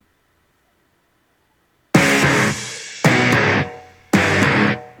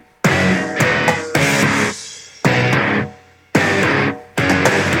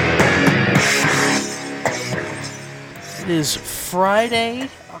is Friday,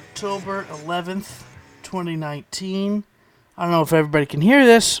 October 11th, 2019. I don't know if everybody can hear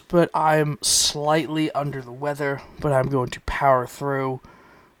this, but I'm slightly under the weather, but I'm going to power through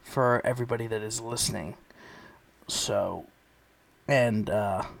for everybody that is listening. So, and,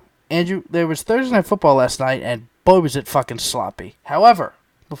 Andrew, there was Thursday Night Football last night, and boy was it fucking sloppy. However,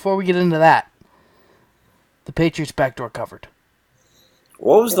 before we get into that, the Patriots backdoor covered.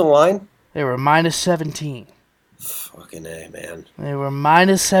 What was the line? They were minus 17. Fucking A, man. They were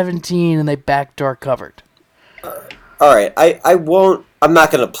minus 17, and they backdoor covered. All right, I'm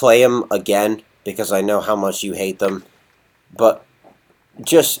not going to play them again because I know how much you hate them. But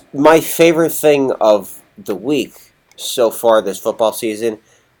just my favorite thing of the week so far this football season,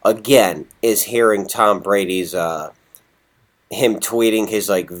 again, is hearing Tom Brady's, him tweeting his,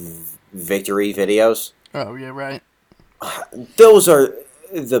 victory videos. Oh, yeah, right. Those are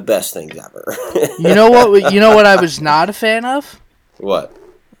the best things ever. You know what I was not a fan of? What?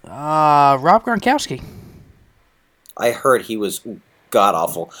 Rob Gronkowski. I heard he was god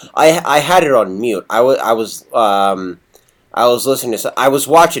awful. I had it on mute. I was listening to. I was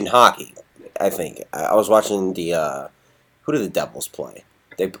watching hockey. I think I was watching the. Who did the Devils play?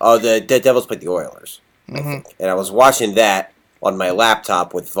 The Devils played the Oilers. Mm-hmm. I think, and I was watching that on my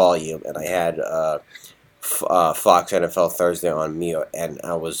laptop with volume, and I had Fox NFL Thursday on mute, and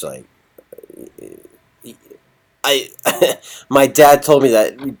I was like, my dad told me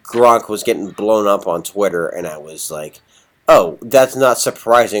that Gronk was getting blown up on Twitter, and I was like, oh, that's not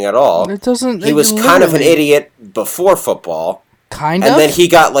surprising at all. It doesn't. He was kind of an idiot before football. Kind of? And then he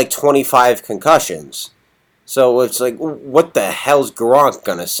got 25 concussions. So it's like, what the hell's Gronk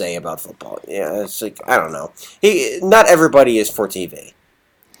gonna say about football? Yeah, it's like, I don't know. Not everybody is for TV.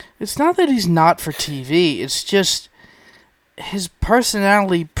 It's not that he's not for TV. It's just his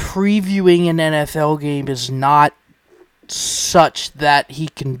personality previewing an NFL game is not such that he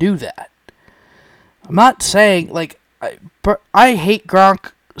can do that. I'm not saying, I hate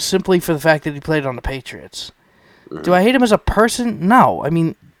Gronk simply for the fact that he played on the Patriots. Mm-hmm. Do I hate him as a person? No. I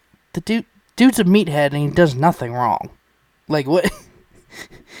mean, the dude's a meathead and he does nothing wrong. What?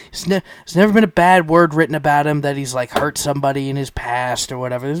 There's never been a bad word written about him that he's hurt somebody in his past or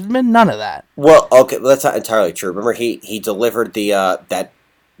whatever. There's been none of that. Well, okay, that's not entirely true. Remember, he delivered the that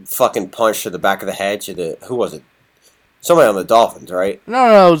fucking punch to the back of the head to the, who was it? Somebody on the Dolphins, right?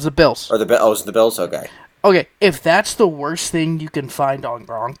 No, it was the Bills. Or it was the Bills. Okay. Okay, if that's the worst thing you can find on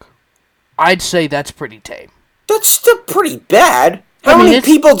Gronk, I'd say that's pretty tame. That's still pretty bad. How many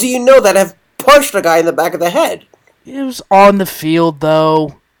people do you know that have punched a guy in the back of the head? It was on the field,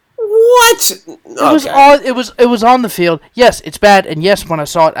 though. What? It was on the field. Yes, it's bad, and yes, when I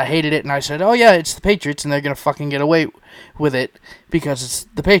saw it, I hated it, and I said, "Oh yeah, it's the Patriots, and they're gonna fucking get away with it because it's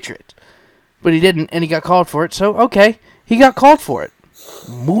the Patriots." But he didn't, and he got called for it. So okay, he got called for it.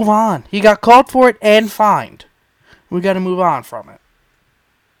 Move on. He got called for it and fined. We got to move on from it.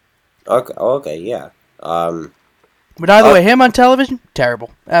 Okay, yeah. But either way, him on television, terrible,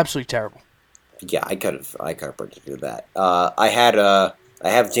 absolutely terrible. Yeah, I could have predicted that. I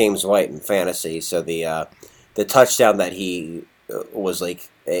have James White in fantasy, so the touchdown that he was an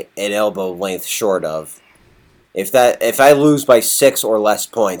elbow length short of. If I lose by 6 or less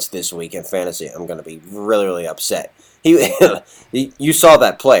points this week in fantasy, I'm going to be really, really upset. You saw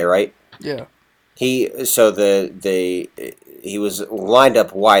that play, right? Yeah. He was lined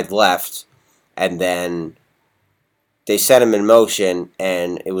up wide left, and then they set him in motion,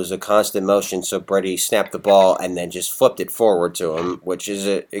 and it was a constant motion, so Brady snapped the ball and then just flipped it forward to him, which is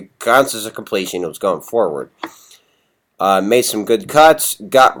it counts as a completion. It was going forward. Made some good cuts,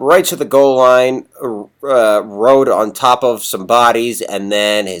 got right to the goal line, rode on top of some bodies, and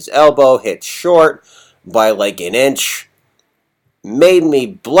then his elbow hit short by an inch. Made me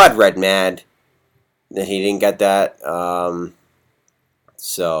blood red mad that he didn't get that.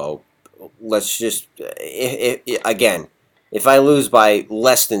 So let's just, again, if I lose by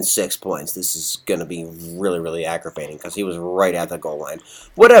less than 6 points, this is going to be really, really aggravating because he was right at the goal line.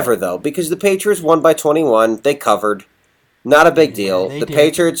 Whatever, though, because the Patriots won by 21. They covered. Not a big deal. The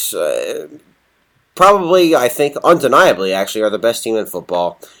Patriots probably, I think, undeniably, actually, are the best team in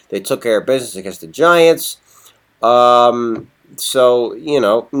football. They took care of business against the Giants. So,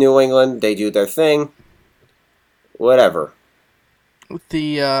 New England, they do their thing. Whatever. With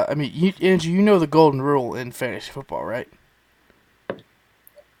Andrew, you know the golden rule in fantasy football, right?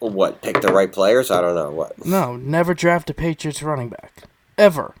 What, pick the right players? I don't know. What? No, never draft a Patriots running back.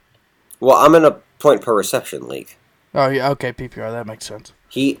 Ever. Well, I'm in a point per reception league. Oh, yeah, okay, PPR, that makes sense.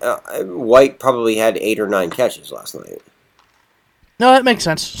 White probably had 8 or 9 catches last night. No, that makes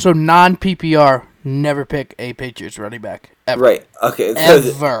sense. So non-PPR, never pick a Patriots running back. Ever. Right. Okay.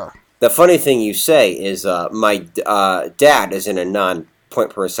 Ever. The funny thing you say is my dad is in a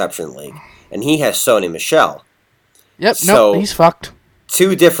non-point per reception league, and he has Sony Michel. Yep, So, he's fucked.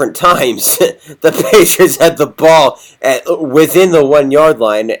 2 different times, the Patriots had the ball within the 1 yard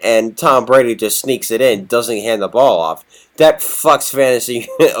line, and Tom Brady just sneaks it in, doesn't hand the ball off. That fucks fantasy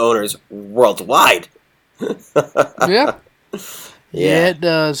owners worldwide. Yeah. Yeah, it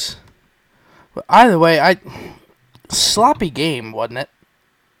does. But either way, sloppy game, wasn't it?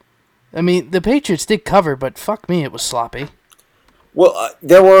 I mean, the Patriots did cover, but fuck me, it was sloppy. Well,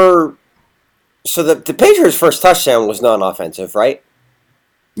 there were... So the Patriots' first touchdown was non-offensive, right?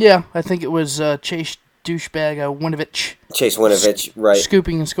 Yeah, I think it was Chase douchebag Winovich. Chase Winovich, right.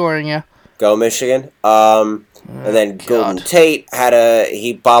 Scooping and scoring, yeah. Go Michigan. And then Golden Tate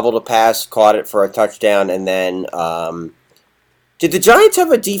he bobbled a pass, caught it for a touchdown, and then did the Giants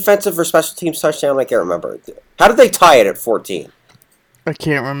have a defensive or special teams touchdown? I can't remember. How did they tie it at 14? I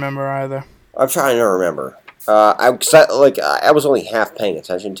can't remember either. I'm trying to remember. I was only half paying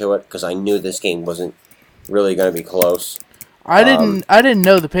attention to it because I knew this game wasn't really going to be close. I didn't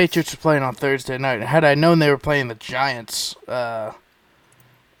know the Patriots were playing on Thursday night. Had I known they were playing the Giants, I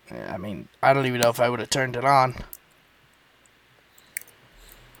mean, I don't even know if I would have turned it on.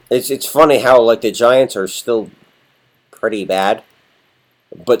 It's funny how the Giants are still pretty bad,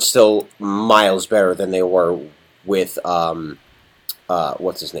 but still miles better than they were with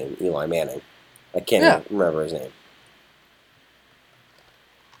what's his name, Eli Manning. I can't even remember his name.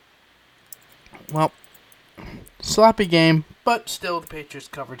 Well, sloppy game, but still the Patriots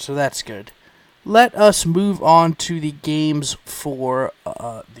covered, so that's good. Let us move on to the games for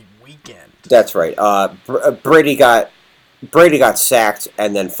the weekend. That's right. Brady got sacked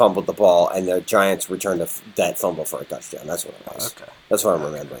and then fumbled the ball, and the Giants returned that fumble for a touchdown. That's what it was. Okay. That's what I'm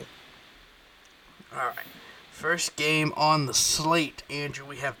remembering. All right. First game on the slate, Andrew,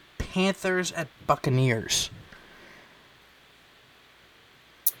 we have Panthers at Buccaneers.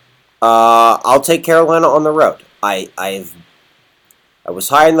 I'll take Carolina on the road. I was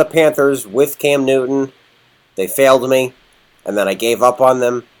high in the Panthers with Cam Newton. They failed me, and then I gave up on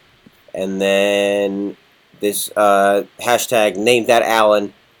them. And then this hashtag named that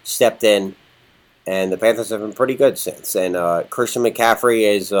Allen stepped in, and the Panthers have been pretty good since. And Christian McCaffrey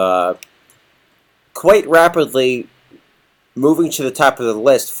is quite rapidly moving to the top of the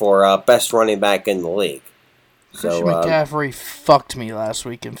list for best running back in the league. Christian McCaffrey fucked me last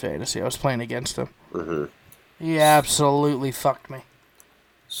week in fantasy. I was playing against him. Mm-hmm. He absolutely fucked me.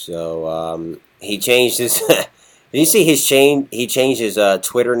 So he changed his. Did you see his change? He changed his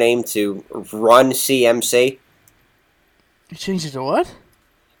Twitter name to Run CMC. He changed it to what?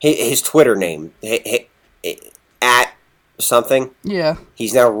 His Twitter name at something. Yeah.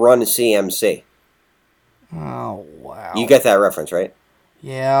 He's now Run CMC. Oh wow! You get that reference, right?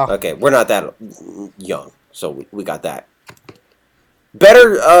 Yeah. Okay, we're not that young, so we got that.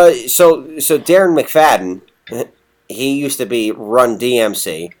 Better. So Darren McFadden, he used to be Run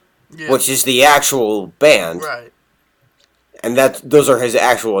DMC, which is the actual band, right? And those are his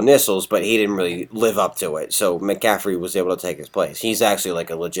actual initials, but he didn't really live up to it. So McCaffrey was able to take his place. He's actually like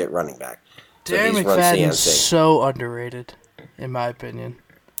a legit running back. So Darren McFadden's so underrated, in my opinion.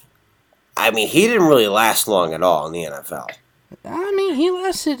 I mean, he didn't really last long at all in the NFL. I mean, he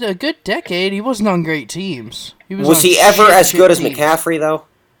lasted a good decade. He wasn't on great teams. Was he ever as good as McCaffrey, though?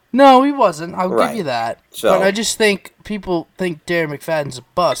 No, he wasn't. I'll give you that. So, but I just think people think Darren McFadden's a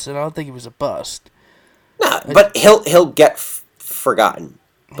bust, and I don't think he was a bust. No, but he'll get forgotten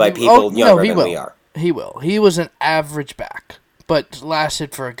by people younger than we are. He will. He was an average back, but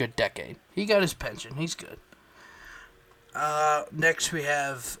lasted for a good decade. He got his pension. He's good. Next we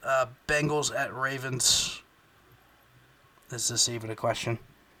have Bengals at Ravens. Is this even a question?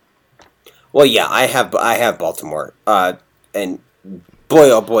 Well, yeah, I have Baltimore. And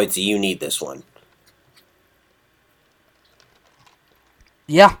boy, oh boy, do you need this one.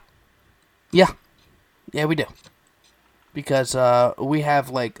 Yeah, we do. Because we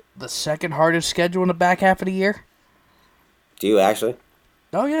have the second hardest schedule in the back half of the year. Do you actually?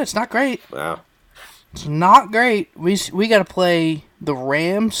 Oh yeah, it's not great. Wow. It's not great. We got to play the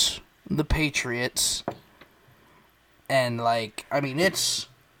Rams, the Patriots, and it's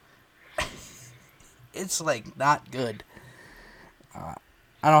it's not good. I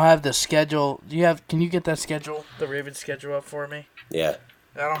don't have the schedule. Can you get that schedule, the Ravens schedule up for me? Yeah.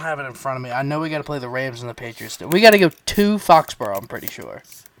 I don't have it in front of me. I know we got to play the Rams and the Patriots. We got to go to Foxborough, I'm pretty sure.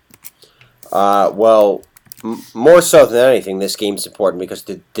 Well, more so than anything, this game's important because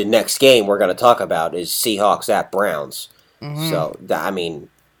the next game we're going to talk about is Seahawks at Browns. Mm-hmm. So,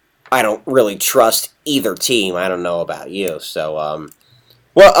 I don't really trust either team. I don't know about you. So,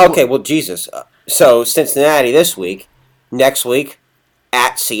 Jesus. So Cincinnati this week, next week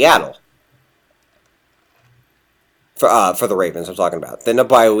at Seattle for the Ravens. I'm talking about. Then a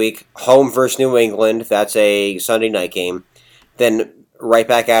bye week, home versus New England. That's a Sunday night game. Then right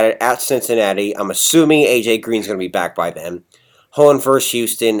back at it at Cincinnati. I'm assuming AJ Green's going to be back by then. Home versus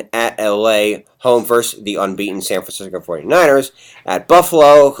Houston at LA. Home versus the unbeaten San Francisco 49ers. At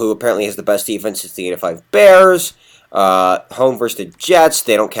Buffalo, who apparently has the best defense since the 85 Bears. Home versus the Jets.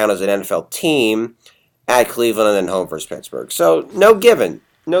 They don't count as an NFL team. At Cleveland, and then home versus Pittsburgh. So, no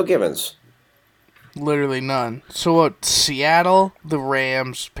givens. Literally none. So what, Seattle, the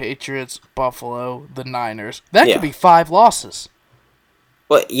Rams, Patriots, Buffalo, the Niners. That could be 5 losses.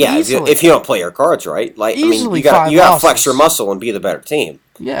 Well, yeah, if you don't play your cards right. Like, Easily you got to flex your muscle and be the better team.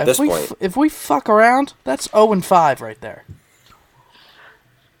 Yeah, at this point. If we fuck around, that's 0-5 right there.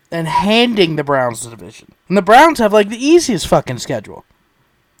 And handing the Browns the division. And the Browns have, like, the easiest fucking schedule.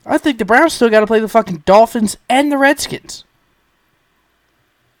 I think the Browns still got to play the fucking Dolphins and the Redskins.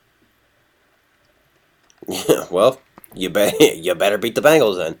 Yeah, well, you better beat the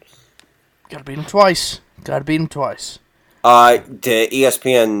Bengals then. Got to beat them twice. The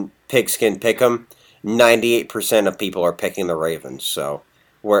ESPN Pigskin Pick'em, 98% of people are picking the Ravens. So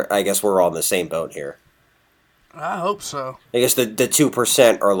I guess we're all in the same boat here. I hope so. I guess the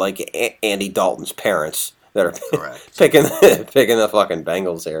 2% are like Andy Dalton's parents that are Correct. picking the fucking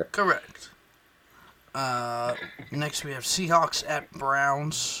Bengals here. Correct. Next we have Seahawks at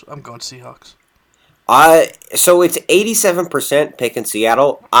Browns. I'm going Seahawks. So it's 87% picking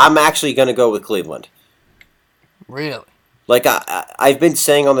Seattle. I'm actually going to go with Cleveland. Really? Like I've been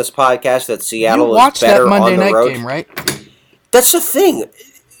saying on this podcast that Seattle is better that Monday on the night road. Game, right? That's the thing.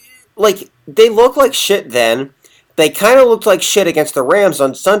 Like they look like shit then. They kind of looked like shit against the Rams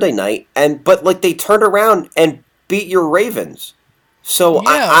on Sunday night, but like they turned around and beat your Ravens. So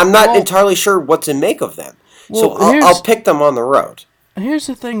yeah, I'm not entirely sure what to make of them. So I'll pick them on the road. Here's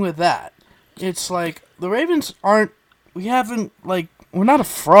the thing with that. It's like the Ravens we're not a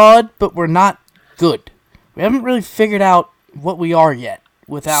fraud, but we're not good. We haven't really figured out what we are yet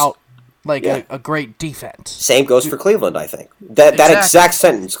without a great defense. Same goes for Cleveland, I think. That exact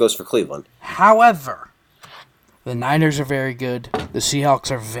sentence goes for Cleveland. However, the Niners are very good. The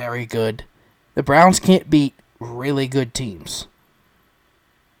Seahawks are very good. The Browns can't beat really good teams.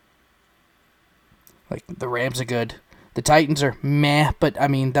 Like, the Rams are good. The Titans are meh, but, I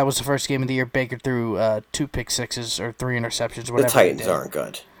mean, that was the first game of the year. Baker threw 2 pick-sixes or 3 interceptions, whatever. The Titans aren't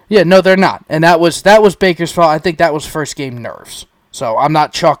good. Yeah, no, they're not. And that was Baker's fault. I think that was first game nerves. So I'm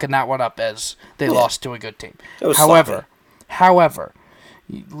not chalking that one up as they lost to a good team. However,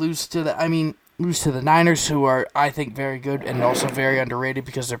 you lose to the Niners, who are, I think, very good and also very underrated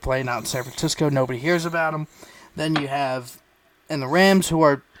because they're playing out in San Francisco. Nobody hears about them. Then you have, and the Rams, who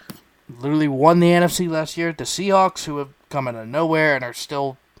are literally won the NFC last year. The Seahawks, who have come out of nowhere and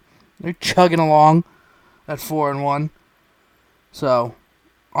they're chugging along at 4-1. So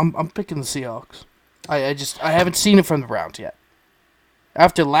I'm picking the Seahawks. I haven't seen it from the Browns yet.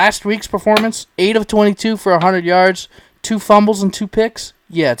 After last week's performance, 8 of 22 for 100 yards, 2 fumbles and 2 picks.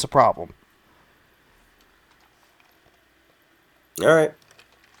 Yeah, it's a problem. All right.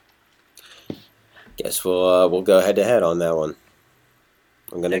 Guess we'll go head to head on that one.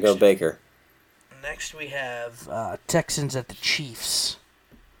 I'm going to go Baker. Next we have Texans at the Chiefs.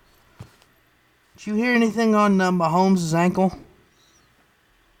 Did you hear anything on Mahomes' ankle?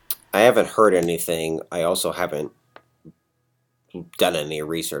 I haven't heard anything. I also haven't done any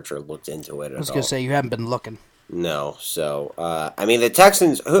research or looked into it at all. I was going to say, you haven't been looking. No. So, the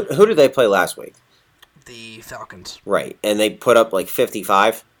Texans, who did they play last week? The Falcons. Right. And they put up like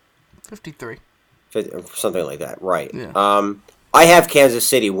 55? 53. 50, something like that. Right. Yeah. I have Kansas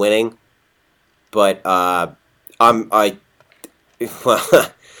City winning, but well,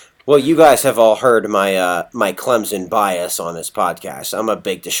 you guys have all heard my my Clemson bias on this podcast. I'm a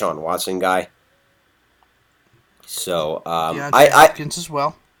big Deshaun Watson guy. So Hopkins as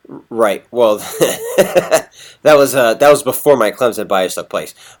well. Right. Well, that was before my Clemson bias took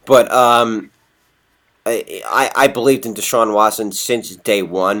place. But I believed in Deshaun Watson since day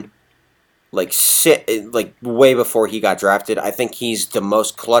one. Like way before he got drafted. I think he's the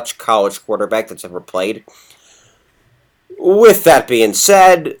most clutch college quarterback that's ever played. With that being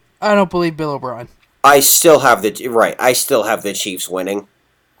said, I don't believe Bill O'Brien. I still have the Chiefs winning.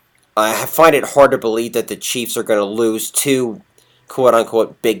 I find it hard to believe that the Chiefs are going to lose 2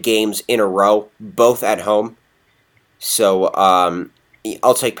 quote-unquote big games in a row, both at home. So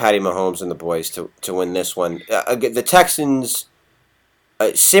I'll take Patty Mahomes and the boys to win this one. The Texans,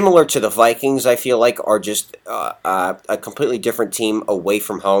 similar to the Vikings, I feel like, are just a completely different team away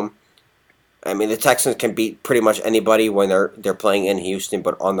from home. I mean, the Texans can beat pretty much anybody when they're playing in Houston,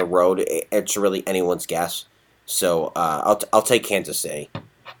 but on the road, it's really anyone's guess. So I'll take Kansas City.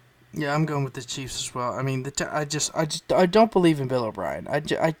 Yeah, I'm going with the Chiefs as well. I mean, I don't believe in Bill O'Brien. I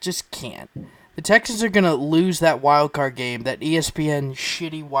just can't. The Texans are gonna lose that wild card game, that ESPN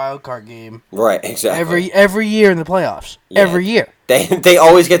shitty wild card game. Right, exactly. Every year in the playoffs. Yeah, every year. They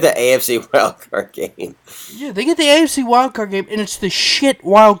always get the AFC wild card game. Yeah, they get the AFC wild card game, and it's the shit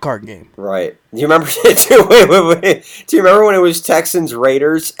wild card game. Right. Do you remember? Wait. Do you remember when it was Texans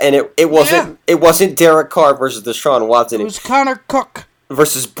Raiders, and it wasn't Derek Carr versus Deshaun Watson? It was Connor Cook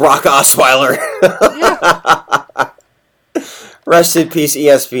versus Brock Osweiler. Yeah. Rest in peace,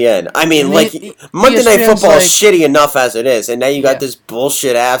 ESPN. I mean, Monday Night Football is shitty enough as it is, and now you got this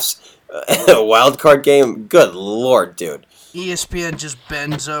bullshit ass wild card game. Good lord, dude. ESPN just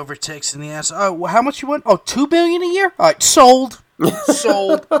bends over, takes in the ass. Oh, well, how much you want? Oh, $2 billion a year? All right, sold.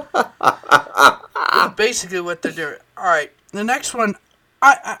 Sold. That's basically what they're doing. All right, the next one.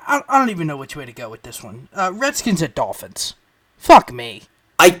 I don't even know which way to go with this one. Redskins at Dolphins. Fuck me.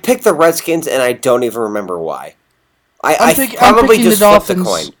 I picked the Redskins, and I don't even remember why. I'm picking just flipped the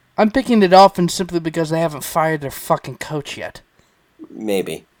coin. I'm picking the Dolphins simply because they haven't fired their fucking coach yet.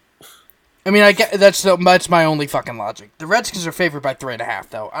 Maybe. I mean, that's my only fucking logic. The Redskins are favored by 3.5,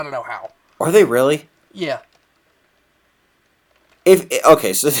 though. I don't know how. Are they really? Yeah.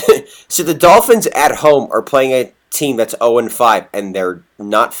 So the Dolphins at home are playing a team that's 0-5, and they're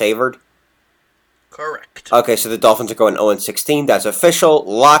not favored. Correct. Okay, so the Dolphins are going 0-16. That's official.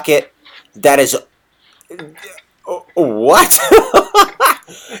 Lock it. That is. What?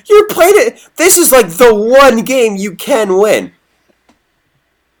 You played it. This is like the one game you can win.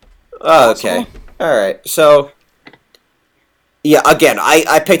 Oh, okay. All right. So, yeah. Again,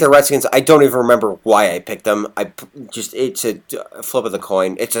 I picked the Redskins. I don't even remember why I picked them. It's a flip of the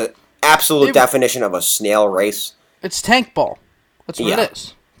coin. It's an absolute definition of a snail race. It's tank ball. That's what it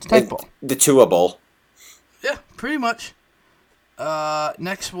is. It's tank ball. The Tua Bowl. Yeah, pretty much.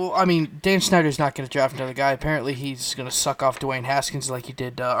 Next, Dan Snyder's not going to draft another guy. Apparently, he's going to suck off Dwayne Haskins like he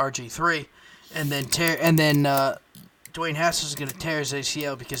did RG3, and then Dwayne Haskins is going to tear his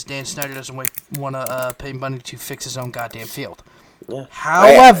ACL because Dan Snyder doesn't want to pay money to fix his own goddamn field. Yeah.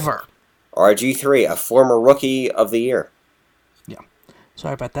 However, RG3, a former Rookie of the Year. Yeah,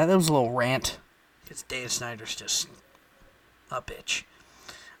 sorry about that. That was a little rant because Dan Snyder's just a bitch.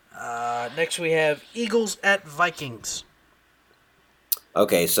 Next, we have Eagles at Vikings.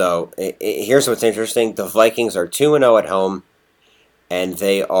 Okay, so here's what's interesting. The Vikings are 2-0 at home, and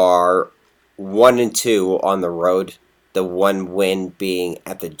they are 1-2 on the road. The one win being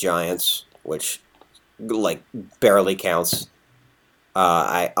at the Giants, which, barely counts.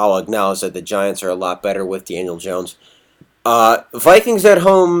 I'll acknowledge that the Giants are a lot better with Daniel Jones. Vikings at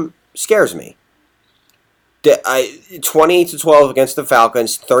home scares me. 20-12 against the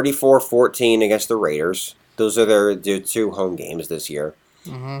Falcons, 34-14 against the Raiders. Those are their two home games this year.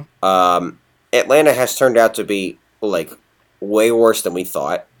 Mm-hmm. Atlanta has turned out to be way worse than we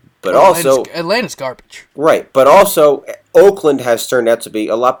thought, but Atlanta's garbage. Right, but also Oakland has turned out to be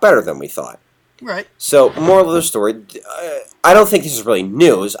a lot better than we thought. Right. So, moral of the story, I don't think this is really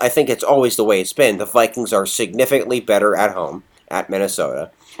news. I think it's always the way it's been. The Vikings are significantly better at home at Minnesota.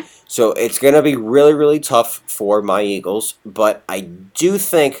 So it's going to be really, really tough for my Eagles, but I do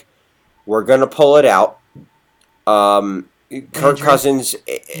think we're going to pull it out. Kirk Cousins.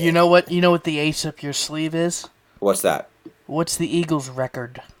 You know what the ace up your sleeve is? What's that? What's the Eagles'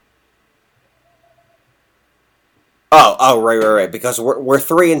 record? Oh, right. Because we're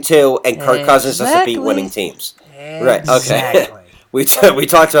 3-2, and Kirk Cousins has to beat winning teams. Right. Okay. we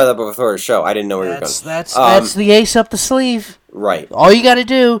talked about that before the show. I didn't know where you were going. That's the ace up the sleeve. Right. All you got to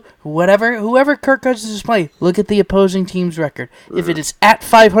do, whoever Kirk Cousins is playing, look at the opposing team's record. If it is at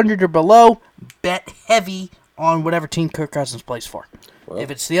 500 or below, bet heavy on whatever team Kirk Cousins plays for. Well,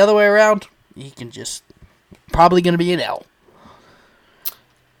 if it's the other way around, he can just probably going to be an L.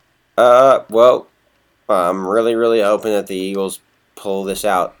 Well, I'm really, really hoping that the Eagles pull this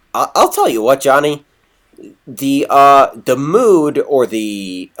out. I'll tell you what, Johnny. The mood or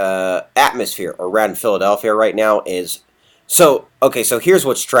the atmosphere around Philadelphia right now is so here's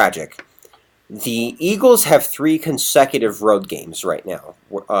what's tragic. The Eagles have 3 consecutive road games right now.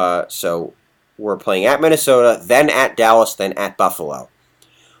 So we're playing at Minnesota, then at Dallas, then at Buffalo.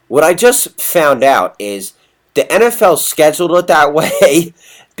 What I just found out is the NFL scheduled it that way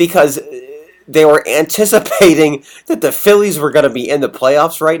because they were anticipating that the Phillies were going to be in the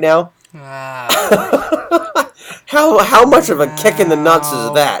playoffs right now. How much of a kick in the nuts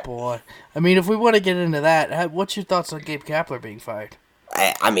is that? Boy. I mean, if we want to get into that, what's your thoughts on Gabe Kapler being fired?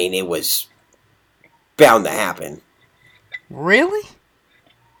 I mean, it was bound to happen. Really?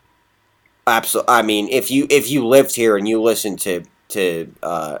 Absolutely. I mean, if you lived here and you listened to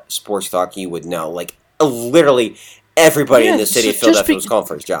sports talk, you would know. Like, literally everybody in the city of Philadelphia was calling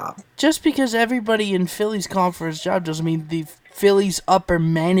for his job. Just because everybody in Philly's calling for his job doesn't mean the Philly's upper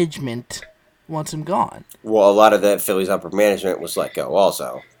management wants him gone. Well, a lot of the Philly's upper management was let go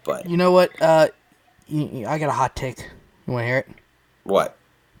also. But you know what? I got a hot take. You want to hear it? What?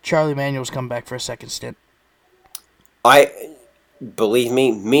 Charlie Manuel's come back for a second stint. Believe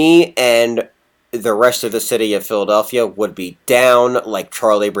me and the rest of the city of Philadelphia would be down like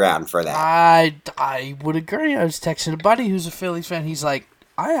Charlie Brown for that. I would agree. I was texting a buddy who's a Phillies fan. He's like,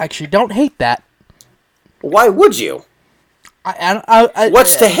 I actually don't hate that. Why would you?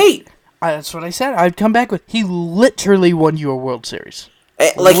 What's to hate? That's what I said. I'd come back with, he literally won you a World Series.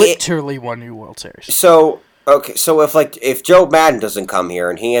 Literally won you a World Series. So, okay, so if Joe Madden doesn't come here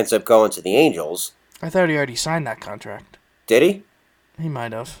and he ends up going to the Angels... I thought he already signed that contract. Did he? He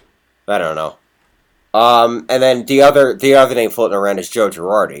might have. I don't know. And then the other name floating around is Joe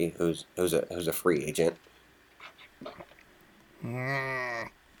Girardi, who's a free agent.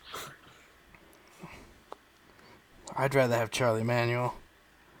 I'd rather have Charlie Manuel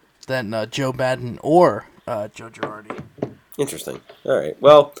than Joe Madden or Joe Girardi. Interesting. All right.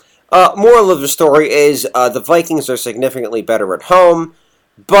 Well, moral of the story is the Vikings are significantly better at home,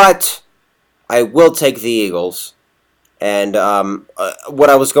 but I will take the Eagles. And what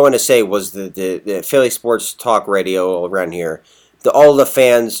I was going to say was the Philly sports talk radio around here, all the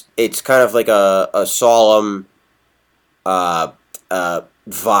fans, it's kind of like a solemn vibe.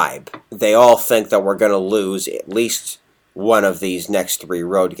 They all think that we're going to lose at least one of these next 3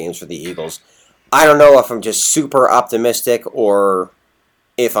 road games for the Eagles. I don't know if I'm just super optimistic or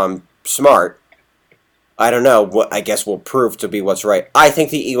if I'm smart. I don't know. I guess we'll prove to be what's right. I think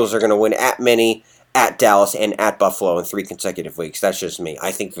the Eagles are going to win at Minnie, at Dallas, and at Buffalo in 3 consecutive weeks. That's just me.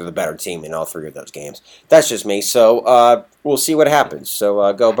 I think they're the better team in all 3 of those games. That's just me. So we'll see what happens.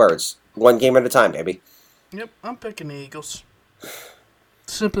 So go Birds. 1 game at a time, baby. Yep, I'm picking the Eagles.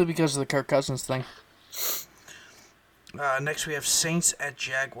 Simply because of the Kirk Cousins thing. Next we have Saints at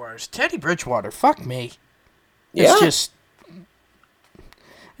Jaguars. Teddy Bridgewater, fuck me. Yeah. It's just...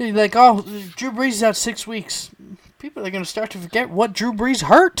 Like, oh, Drew Brees is out 6 weeks. People are going to start to forget what Drew Brees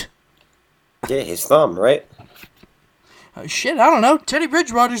hurt. Yeah, his thumb, right? Shit, I don't know. Teddy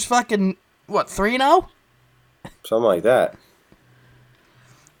Bridgewater's fucking, what, 3-0? Something like that.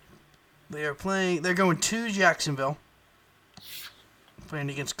 They're going to Jacksonville. Playing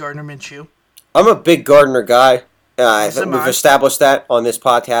against Gardner Minshew. I'm a big Gardner guy. I think we've established that on this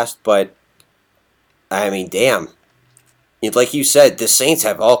podcast, but, I mean, damn. Like you said, the Saints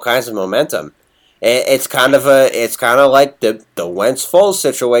have all kinds of momentum. It's kind of like the Wentz Foles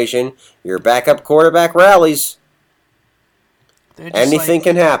situation. Your backup quarterback rallies. Anything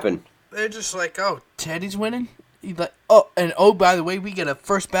can happen. They're just like, oh, Teddy's winning. He's like, by the way, we get a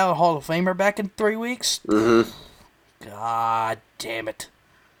first ballot Hall of Famer back in 3 weeks. Mm-hmm. God damn it!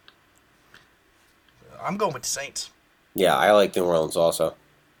 I'm going with the Saints. Yeah, I like New Orleans also.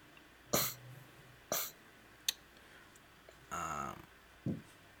 Oh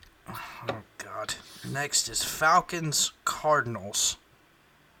God! Next is Falcons Cardinals.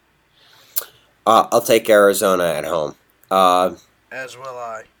 I'll take Arizona at home. As will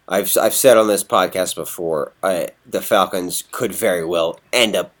I. I've said on this podcast before, the Falcons could very well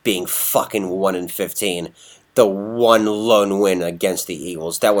end up being fucking 1-15. The one lone win against the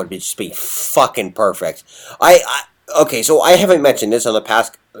Eagles. That would just be fucking perfect. Okay, so I haven't mentioned this on the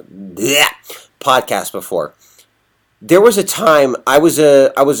past podcast before. There was a time I was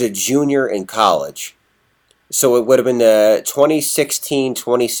a junior in college. So it would have been the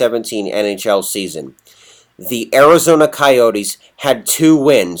 2016-2017 NHL season. The Arizona Coyotes had 2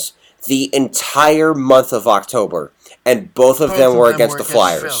 wins the entire month of October, and both of them were against the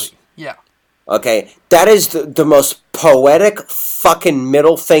Flyers. Philly. Yeah. Okay, that is the most poetic fucking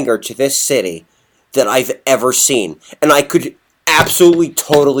middle finger to this city that I've ever seen. And I could absolutely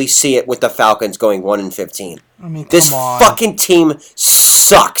totally see it with the Falcons going 1-15. I mean, this fucking team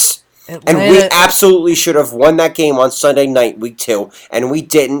sucks. Atlanta, and we absolutely should have won that game on Sunday night, week 2, and we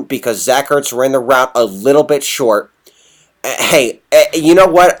didn't because Zach Ertz ran the route a little bit short. Hey, you know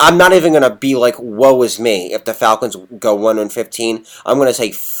what? I'm not even going to be like, woe is me, if the Falcons go 1-15. I'm going to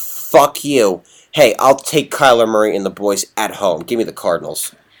say, fuck you. Hey, I'll take Kyler Murray and the boys at home. Give me the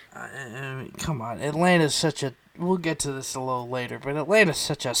Cardinals. Come on, Atlanta's such a. We'll get to this a little later, but Atlanta's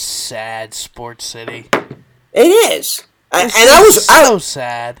such a sad sports city. It is. So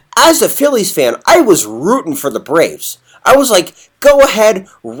sad. As a Phillies fan, I was rooting for the Braves. I was like, go ahead,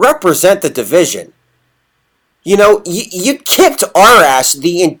 represent the division. You know, you kicked our ass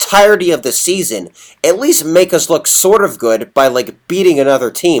the entirety of the season. At least make us look sort of good by, like, beating another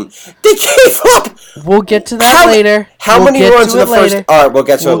team. They gave up! We'll get to that later. How many runs in the first... All right, we'll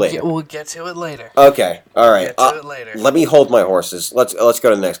get to it later. We'll get to it later. Okay, all right. We'll get to it later. Let me hold my horses. Let's go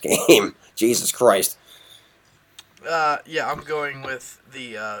to the next game. Jesus Christ. Yeah, I'm going with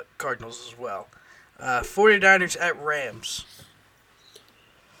the Cardinals as well. 49ers at Rams.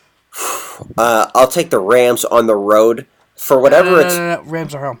 I'll take the Rams on the road for whatever it's... No.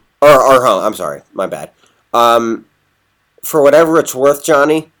 Rams are home. Or home. I'm sorry. My bad. For whatever it's worth,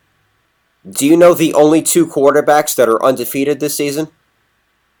 Johnny, do you know the only two quarterbacks that are undefeated this season?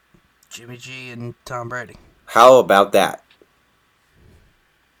 Jimmy G and Tom Brady. How about that?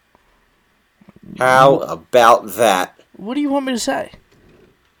 How about that? What do you want me to say?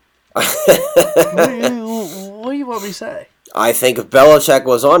 What do you want me to say? I think Belichick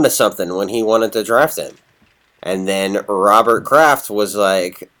was onto something when he wanted to draft him. And then Robert Kraft was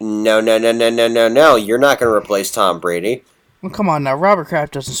like, no, you're not going to replace Tom Brady. Well, come on now. Robert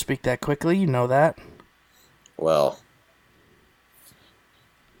Kraft doesn't speak that quickly. You know that. Well,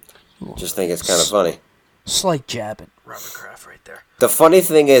 just think it's kind of funny. Slight jab at Robert Kraft right there. The funny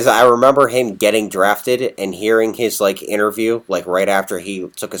thing is, I remember him getting drafted and hearing his, like, interview, like, right after he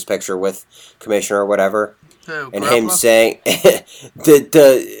took his picture with Commissioner or whatever. And him saying,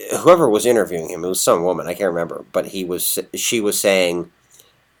 whoever was interviewing him, it was some woman, I can't remember, but she was saying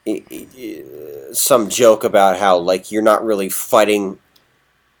some joke about how, like, you're not really fighting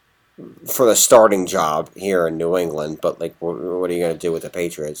for the starting job here in New England, but, like, what are you going to do with the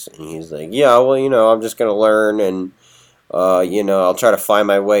Patriots? And he's like, yeah, well, I'm just going to learn and, I'll try to find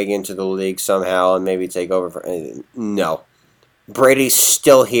my way into the league somehow and maybe take over. No. Brady's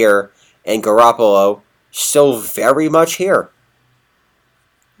still here, and Garoppolo still very much here.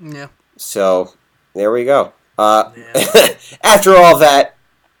 Yeah. So, there we go. Yeah. After all that,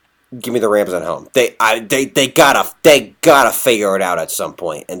 give me the Rams at home. They gotta figure it out at some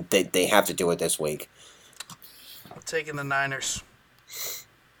point, and they have to do it this week. I'm taking the Niners.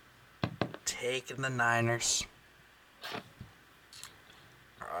 Taking the Niners.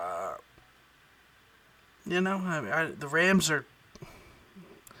 The Rams are...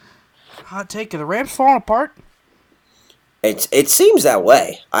 Hot take. Are the Rams falling apart? It seems that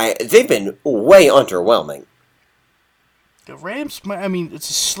way. They've been way underwhelming. The Rams, it's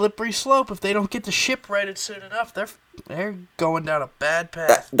a slippery slope. If they don't get the ship righted soon enough, they're going down a bad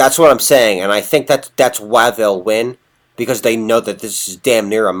path. That's what I'm saying, and I think that's why they'll win, because they know that this is damn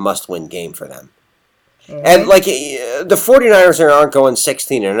near a must-win game for them. Mm-hmm. And, like, the 49ers aren't going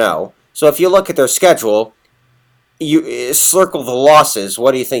 16-0, so if you look at their schedule, you circle the losses.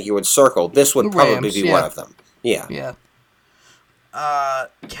 What do you think you would circle? This would probably be one of them. Yeah. Yeah.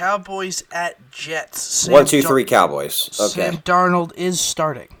 Cowboys at Jets. 1, 2, 3 Cowboys. Okay. Sam Darnold is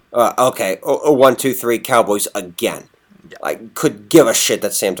starting. Okay. 1, 2, 3 Cowboys again. Yeah. I could give a shit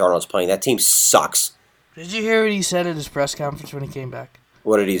that Sam Darnold's playing. That team sucks. Did you hear what he said at his press conference when he came back?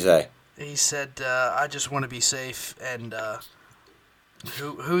 What did he say? He said, I just want to be safe. And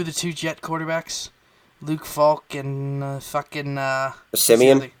who are the two Jet quarterbacks? Luke Falk and fucking...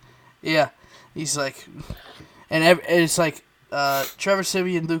 Simeon? Yeah. He's like... And it's like... Trevor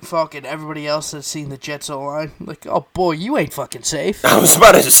Simeon, Luke Falk, and everybody else that's seen the Jets O-line. Like, oh boy, you ain't fucking safe. I was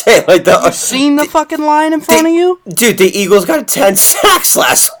about to say, like, you seen the fucking line in front of you? Dude, the Eagles got 10 sacks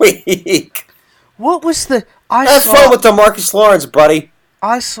last week. What was the... Have fun with DeMarcus Lawrence, buddy.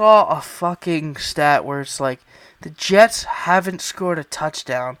 I saw a fucking stat where it's like, the Jets haven't scored a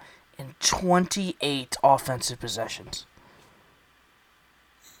touchdown in 28 offensive possessions.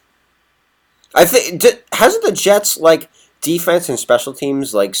 I think... Hasn't the Jets, like... defense and special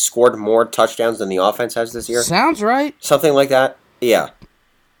teams, like, scored more touchdowns than the offense has this year? Sounds right. Something like that? Yeah.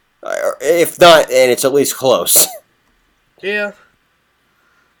 If not, and it's at least close. Yeah.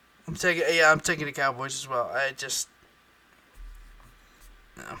 I'm taking the Cowboys as well.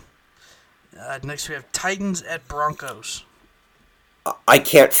 No. Next we have Titans at Broncos. I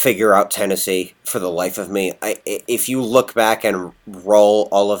can't figure out Tennessee for the life of me. If you look back and roll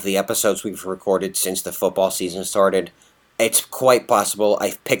all of the episodes we've recorded since the football season started... It's quite possible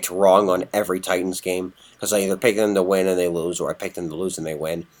I've picked wrong on every Titans game, because I either picked them to win and they lose, or I picked them to lose and they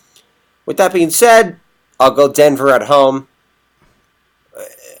win. With that being said, I'll go Denver at home.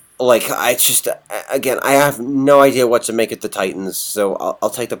 Like, I just, again, I have no idea what to make of the Titans, so I'll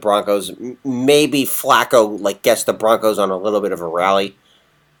take the Broncos. Maybe Flacco, like, gets the Broncos on a little bit of a rally.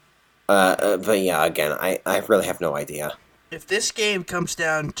 But yeah, again, I really have no idea. If this game comes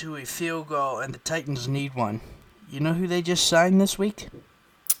down to a field goal and the Titans need one, you know who they just signed this week?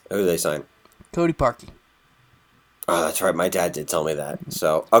 Who did they sign? Cody Parkey. Oh, that's right. My dad did tell me that.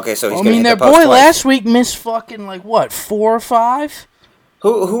 So, okay, so he's I going to mean, hit their the post boy twice. last week missed fucking, like, what, 4 or 5?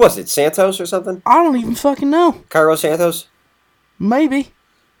 Who was it? Santos or something? I don't even fucking know. Cairo Santos? Maybe.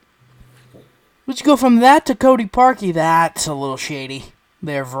 But you go from that to Cody Parkey, that's a little shady.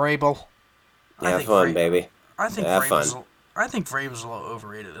 There, Vrabel. Have fun, baby. I think Have fun. I think Vrabel's a little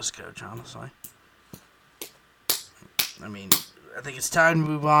overrated as coach, honestly. I mean, I think it's time to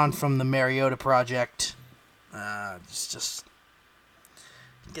move on from the Mariota project. Just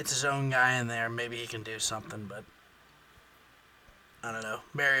gets his own guy in there. Maybe he can do something, but I don't know.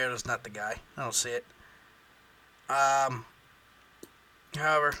 Mariota's not the guy. I don't see it.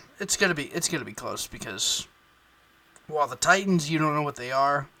 However, it's gonna be close because while the Titans, you don't know what they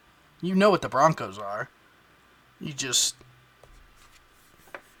are. You know what the Broncos are. You just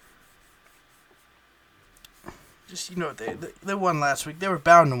you know what they won last week. They were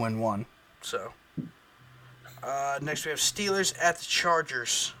bound to win one. So next we have Steelers at the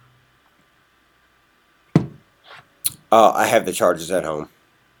Chargers. I have the Chargers at home.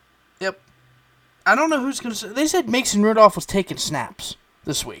 Yep. I don't know who's gonna say. They said Mason Rudolph was taking snaps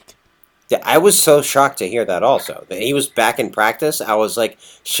this week. Yeah, I was so shocked to hear that also. That he was back in practice. I was like,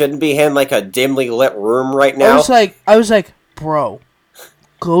 shouldn't be in like a dimly lit room right now. I was like, bro,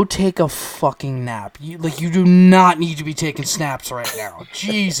 go take a fucking nap. You do not need to be taking snaps right now.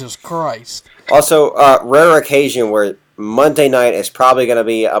 Jesus Christ. Also, rare occasion where Monday night is probably going to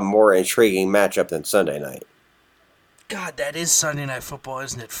be a more intriguing matchup than Sunday night. God, that is Sunday Night Football,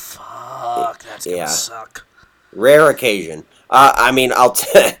 isn't it? Fuck, that's gonna suck. Rare occasion. I mean,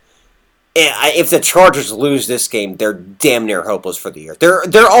 if the Chargers lose this game, they're damn near hopeless for the year.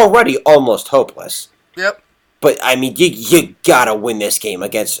 They're already almost hopeless. Yep. But I mean, you gotta win this game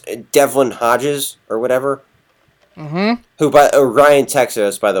against Devlin Hodges or whatever. Mm-hmm. Ryan texted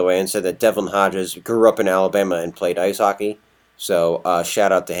us, by the way, and said that Devlin Hodges grew up in Alabama and played ice hockey. So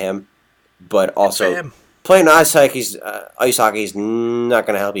shout out to him. But also, playing ice hockey is not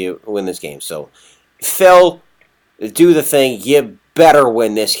going to help you win this game. So, Phil, do the thing. You better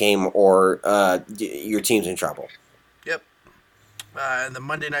win this game, or your team's in trouble. Yep. And the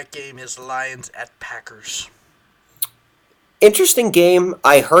Monday night game is Lions at Packers. Interesting game.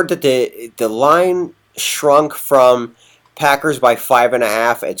 I heard that the line shrunk from Packers by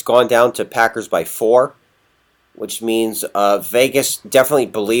 5.5. It's gone down to Packers by 4, which means Vegas definitely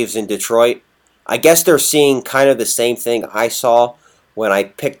believes in Detroit. I guess they're seeing kind of the same thing I saw when I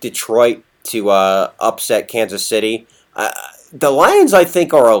picked Detroit to upset Kansas City. The Lions, I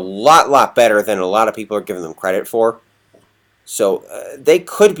think, are a lot better than a lot of people are giving them credit for. So they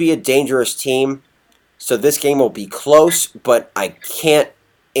could be a dangerous team. So this game will be close, but I can't,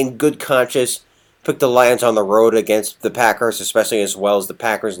 in good conscience, pick the Lions on the road against the Packers, especially as well as the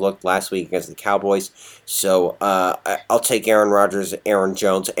Packers looked last week against the Cowboys. So I'll take Aaron Rodgers, Aaron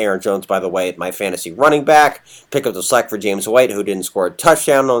Jones. Aaron Jones, by the way, my fantasy running back. Pick up the slack for James White, who didn't score a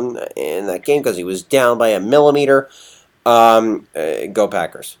touchdown in that game because he was down by 1 millimeter. Go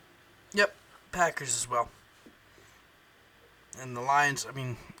Packers. Yep, Packers as well. And the Lions, I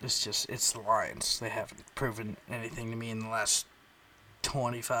mean, it's the Lions. They haven't proven anything to me in the last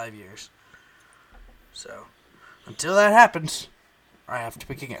 25 years. So, until that happens, I have to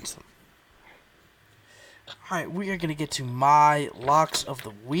pick against them. Alright, we are going to get to my locks of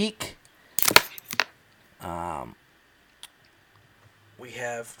the week.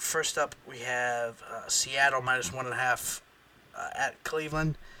 First up, we have Seattle minus 1.5 at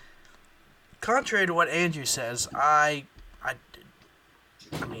Cleveland. Contrary to what Andrew says, I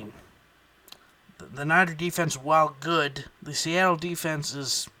mean, the Niner defense, while good, the Seattle defense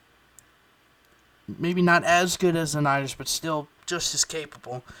is maybe not as good as the Niners, but still just as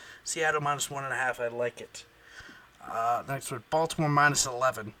capable. Seattle minus 1.5, I like it. Next one, Baltimore minus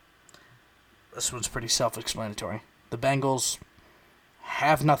 11. This one's pretty self-explanatory. The Bengals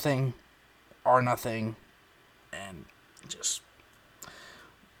have nothing, are nothing, and just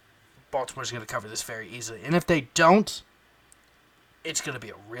Baltimore's going to cover this very easily. And if they don't, it's going to be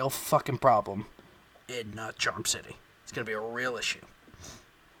a real fucking problem in Charm City. It's going to be a real issue.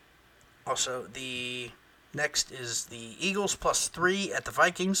 Also, the next is the Eagles plus 3 at the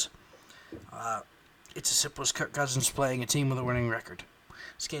Vikings. It's as simple as Kirk Cousins playing a team with a winning record.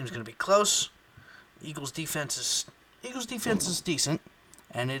 This game's going to be close. Eagles defense is decent.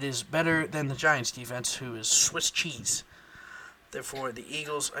 And it is better than the Giants defense, who is Swiss cheese. Therefore, the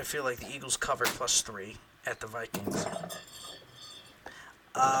Eagles, I feel like the Eagles cover +3 at the Vikings.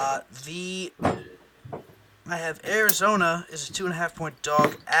 I have Arizona is a 2.5-point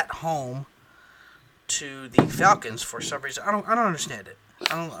dog at home to the Falcons for some reason. I don't understand it.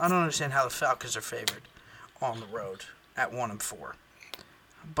 I don't understand how the Falcons are favored on the road at 1-4.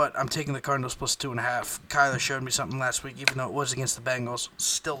 But I'm taking the Cardinals +2.5. Kyler showed me something last week, even though it was against the Bengals.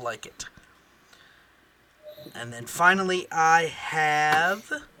 Still like it. And then finally, I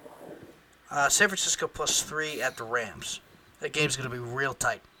have San Francisco +3 at the Rams. That game's going to be real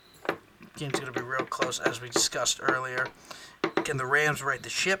tight. Game's going to be real close, as we discussed earlier. Can the Rams right the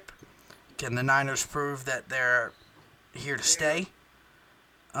ship? Can the Niners prove that they're here to stay?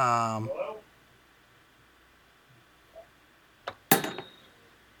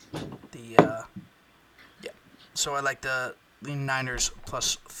 So I like the Niners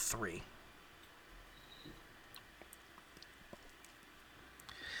 +3.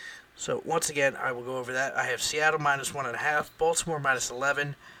 So once again, I will go over that. I have Seattle -1.5, Baltimore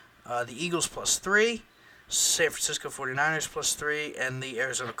 -11, the Eagles +3, San Francisco 49ers +3, and the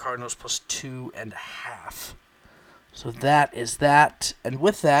Arizona Cardinals +2.5. So that is that. And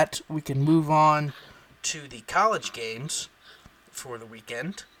with that, we can move on to the college games for the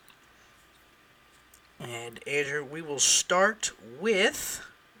weekend. And Andrew, we will start with,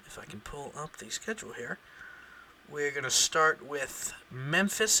 if I can pull up the schedule here, we're going to start with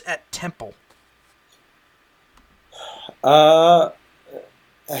Memphis at Temple. Have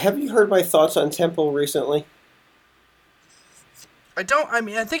you heard my thoughts on Temple recently? I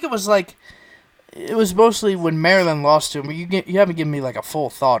think it was mostly when Maryland lost to him. You haven't given me like a full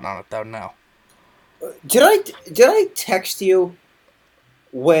thought on it though. No. Did I text you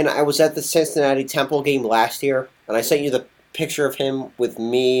when I was at the Cincinnati Temple game last year, and I sent you the picture of him with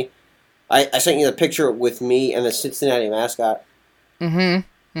me? I sent you the picture with me and the Cincinnati mascot. Mm-hmm.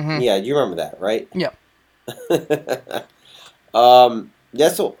 Mm-hmm. Yeah, you remember that, right? Yeah.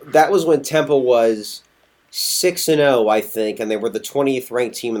 That was when Temple was 6-0, I think, and they were the 20th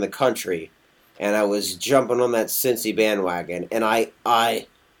ranked team in the country. And I was jumping on that Cincy bandwagon, and I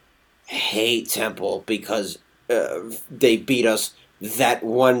hate Temple because they beat us that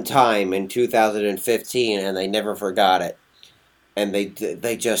one time in 2015, and they never forgot it. And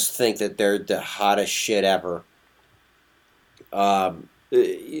they just think that they're the hottest shit ever.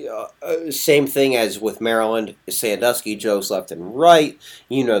 Same thing as with Maryland. Sandusky jokes left and right.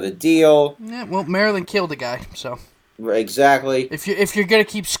 You know the deal. Yeah, well, Maryland killed a guy, so exactly. If you're gonna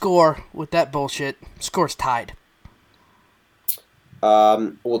keep score with that bullshit, score's tied.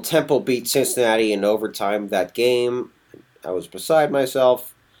 Well, Temple beat Cincinnati in overtime that game. I was beside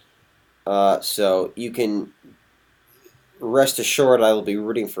myself. So you can rest assured I will be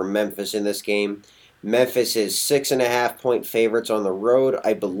rooting for Memphis in this game. Memphis is 6.5-point favorites on the road.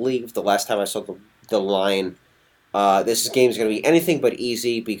 I believe the last time I saw the line, this game is going to be anything but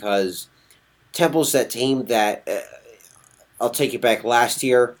easy because Temple's that team that, I'll take you back last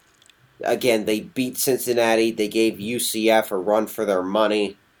year. Again, they beat Cincinnati. They gave UCF a run for their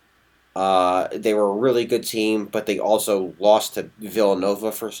money. They were a really good team, but they also lost to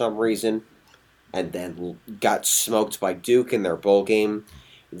Villanova for some reason and then got smoked by Duke in their bowl game.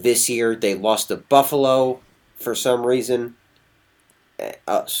 This year, they lost to Buffalo for some reason.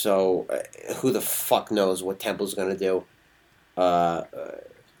 So, who the fuck knows what Temple's going to do? But,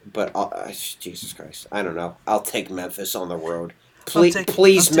 Jesus Christ, I don't know. I'll take Memphis on the road. Please,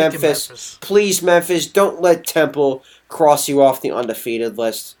 Memphis. Please, Memphis, don't let Temple cross you off the undefeated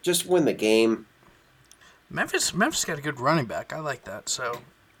list. Just win the game. Memphis got a good running back. I like that. So,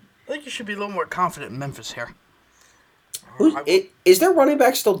 I think you should be a little more confident in Memphis here. Is their running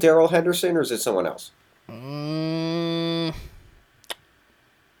back still Darrell Henderson, or is it someone else? Name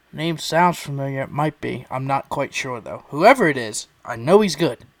sounds familiar. It might be. I'm not quite sure, though. Whoever it is, I know he's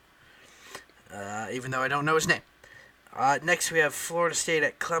good. Even though I don't know his name. Next, we have Florida State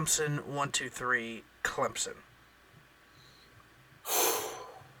at Clemson. 1-2-3, Clemson.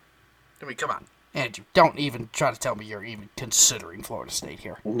 I mean, come on. Andrew, don't even try to tell me you're even considering Florida State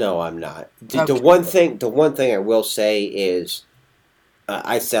here. No, I'm not. Okay. The one thing I will say is,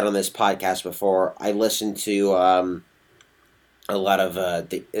 I said on this podcast before, I listened to a lot of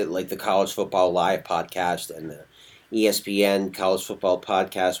the College Football Live podcast and the ESPN College Football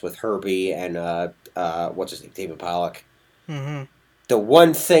podcast with Herbie and what's his name, David Pollack. Mm-hmm. The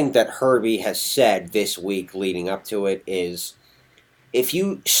one thing that Herbie has said this week leading up to it is, if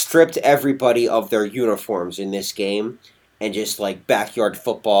you stripped everybody of their uniforms in this game and just like backyard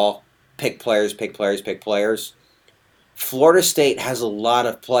football, pick players, Florida State has a lot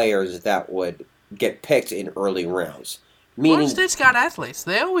of players that would get picked in early rounds. Florida Meaning, State's got athletes.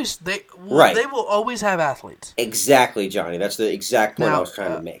 They Right. will always have athletes. exactly, Johnny. That's the exact point I Now, was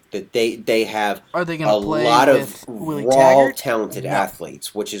trying to make. That they have are they a going to play lot with of Willie raw, Taggart? talented No.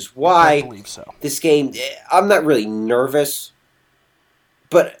 athletes, which is I why believe so. this game, I'm not really nervous,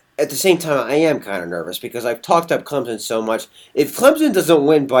 but at the same time, I am kind of nervous because I've talked up Clemson so much. If Clemson doesn't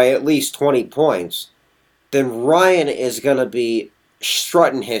win by at least 20 points, then Ryan is going to be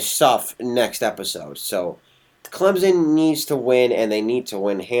strutting his stuff next episode. So Clemson needs to win, and they need to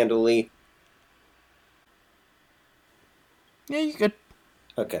win handily. Yeah, you could.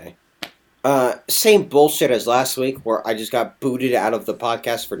 Okay. Same bullshit as last week, where I just got booted out of the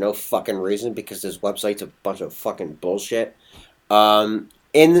podcast for no fucking reason because this website's a bunch of fucking bullshit. In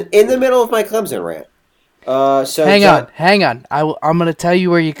the middle of my Clemson rant. So Hang on. I'm going to tell you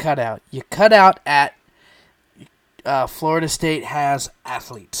where you cut out. You cut out at Florida State has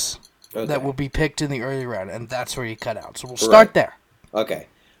athletes that will be picked in the early round, and that's where you cut out. So we'll start there. Okay.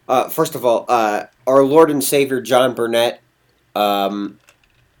 First of all, our Lord and Savior John Burnett.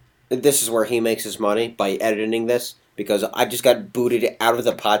 This is where he makes his money by editing this because I just got booted out of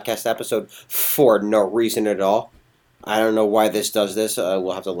the podcast episode for no reason at all. I don't know why this does this.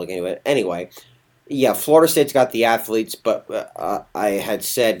 We'll have to look into it. Anyway, yeah, Florida State's got the athletes, but I had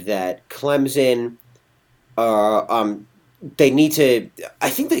said that Clemson, they need to. I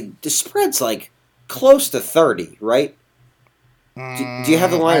think the spread's like close to 30, right? Do you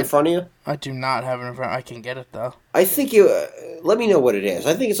have the line in front of you? I do not have it in front. I can get it, though. I think you... let me know what it is.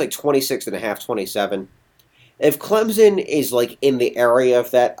 I think it's like 26.5, 27. If Clemson is like in the area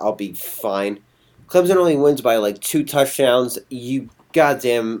of that, I'll be fine. Clemson only wins by like 2 touchdowns. You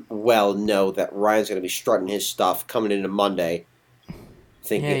goddamn well know that Ryan's going to be strutting his stuff coming into Monday.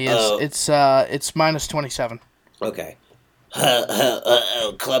 Thinking, yeah, he is. It's minus 27. Okay.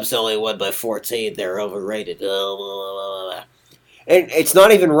 Clemson only won by 14. They're overrated. And it's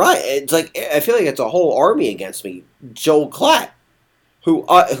not even right. It's like I feel like it's a whole army against me. Joel Klatt,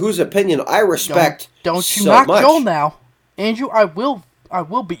 whose opinion I respect. Don't you so knock much. Joel now, Andrew. I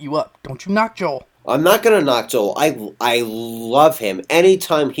will beat you up. Don't you knock Joel. I'm not gonna knock Joel. I love him.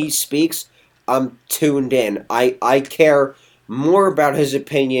 Anytime he speaks, I'm tuned in. I care more about his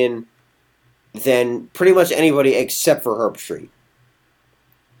opinion than pretty much anybody except for Herbstreit.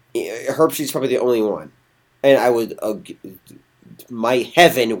 Herbstreit's probably the only one, and I would. My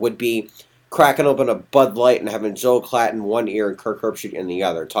heaven would be cracking open a Bud Light and having Joel Klatt in one ear and Kirk Herbstreit in the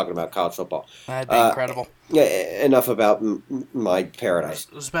other, talking about college football. That'd be incredible. Yeah, enough about my paradise.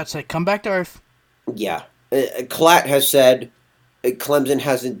 I was about to say, come back to earth. Yeah. Klatt has said Clemson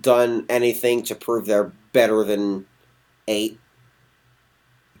hasn't done anything to prove they're better than 8.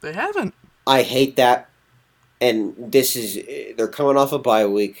 They haven't. I hate that. And they're coming off a bye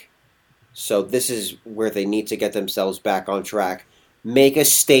week. So this is where they need to get themselves back on track. Make a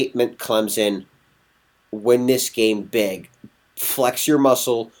statement, Clemson. Win this game big. Flex your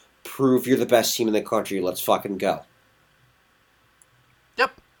muscle. Prove you're the best team in the country. Let's fucking go.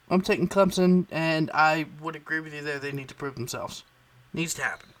 Yep. I'm taking Clemson, and I would agree with you there. They need to prove themselves. Needs to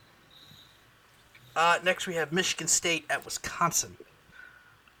happen. Next we have Michigan State at Wisconsin.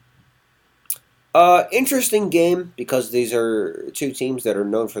 Interesting game because these are 2 teams that are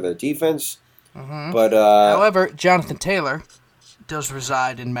known for their defense. Mm-hmm. But however, Jonathan Taylor does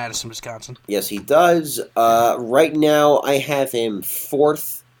reside in Madison, Wisconsin. Yes, he does. Right now, I have him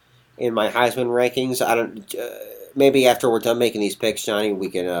 4th in my Heisman rankings. I don't. Maybe after we're done making these picks, Johnny, we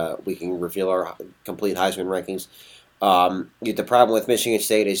can reveal our complete Heisman rankings. The problem with Michigan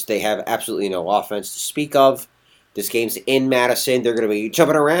State is they have absolutely no offense to speak of. This game's in Madison. They're going to be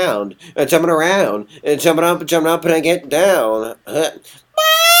jumping around, and jumping up, and I get down.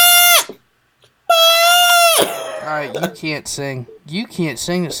 Alright, you can't sing. You can't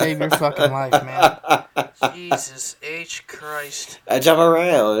sing to save your fucking life, man. Jesus H. Christ. Jump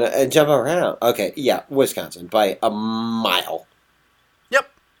around. Okay, yeah, Wisconsin by a mile.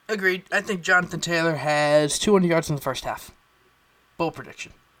 Yep, agreed. I think Jonathan Taylor has 200 yards in the first half. Bold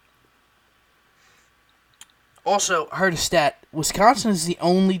prediction. Also, I heard a stat. Wisconsin is the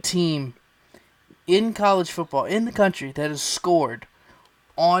only team in college football in the country that has scored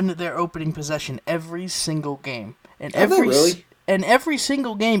on their opening possession every single game. And every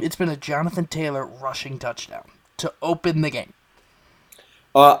single game, it's been a Jonathan Taylor rushing touchdown to open the game.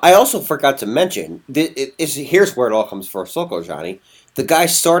 I also forgot to mention, here's where it all comes full circle, Johnny. The guy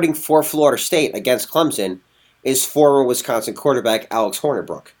starting for Florida State against Clemson is former Wisconsin quarterback Alex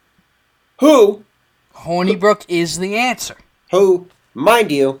Hornibrook, who Hornibrook is the answer. Who,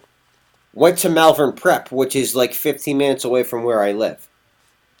 mind you, Went to Malvern Prep, which is like 15 minutes away from where I live.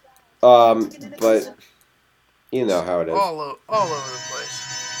 But you know how it is. All over the place.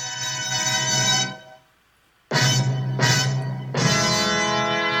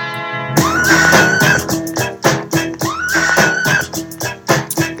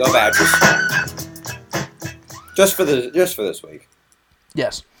 Go Badgers. Just for this week.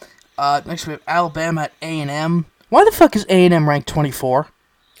 Yes. Next we have Alabama at A&M. Why the fuck is A&M ranked 24?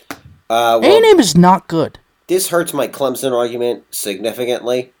 Well, A&M is not good. This hurts my Clemson argument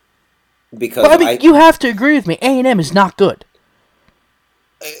significantly because Well, I mean, you have to agree with me. A&M is not good.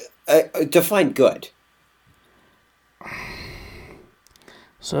 Define good.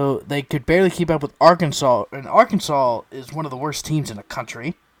 So they could barely keep up with Arkansas, and Arkansas is one of the worst teams in the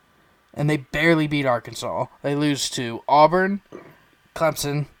country, and they barely beat Arkansas. They lose to Auburn,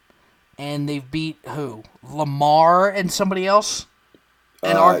 Clemson, and they've beat who? Lamar and somebody else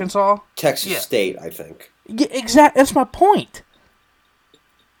in Arkansas? Texas State, I think. Yeah, exactly. That's my point.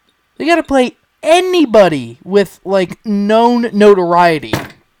 They got to play anybody with, like, known notoriety.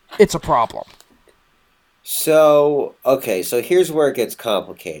 It's a problem. So, okay, so here's where it gets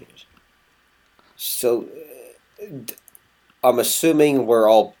complicated. So, I'm assuming we're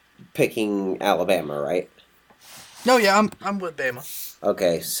all picking Alabama, right? No, yeah, I'm with Bama.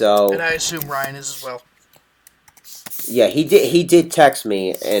 Okay, so... And I assume Ryan is as well. Yeah, he did text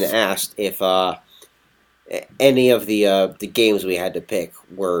me and asked if any of the games we had to pick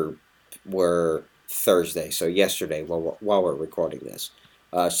were Thursday, so yesterday while we're recording this.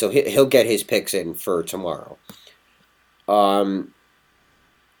 So he'll get his picks in for tomorrow.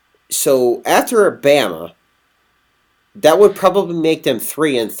 So after Bama, that would probably make them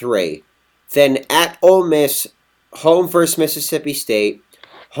 3-3. Then at Ole Miss, home versus Mississippi State,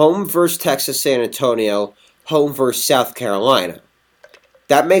 home versus Texas San Antonio, home versus South Carolina.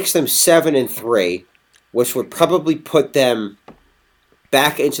 That makes them 7-3, which would probably put them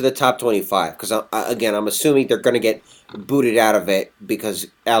back into the top 25. Because again, I'm assuming they're going to get booted out of it because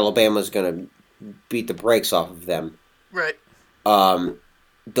Alabama's going to beat the brakes off of them. Right.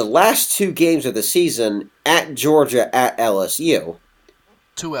 The last two games of the season, at Georgia, at LSU.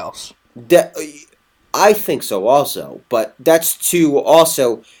 2 L's. I think so also, but that's two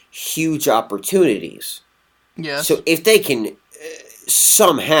also huge opportunities. Yes. So if they can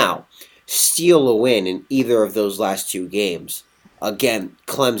somehow steal a win in either of those last two games, again,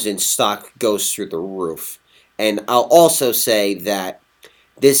 Clemson's stock goes through the roof. And I'll also say that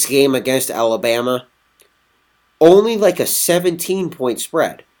this game against Alabama, only like a 17-point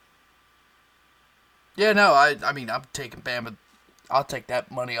spread. Yeah, no, I mean, I'm taking Bama. I'll take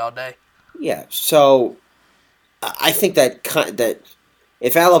that money all day. Yeah, so I think that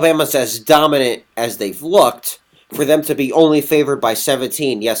if Alabama's as dominant as they've looked, for them to be only favored by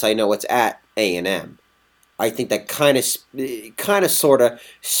 17, yes, I know it's at A&M. I think that kind of sort of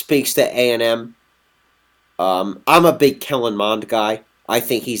speaks to A&M. I'm a big Kellen Mond guy. I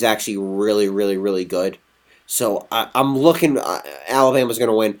think he's actually really, really, really good. So I'm looking. Alabama's going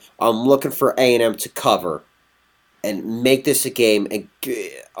to win. I'm looking for A&M to cover and make this a game. And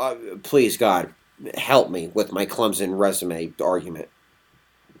please, God, help me with my Clemson resume argument.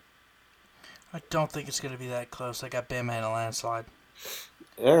 I don't think it's going to be that close. I got Bama in a landslide.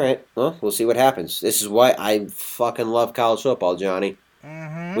 All right. Well, we'll see what happens. This is why I fucking love college football, Johnny.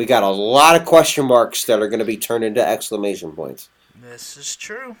 Mm-hmm. We got a lot of question marks that are going to be turned into exclamation points. This is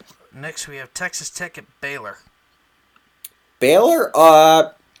true. Next, we have Texas Tech at Baylor. Baylor,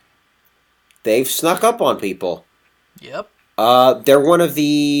 they've snuck up on people. Yep. They're one of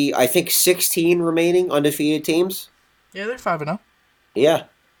the, I think, 16 remaining undefeated teams. Yeah, they're 5-0. Yeah.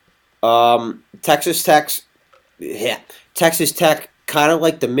 Texas Tech, kind of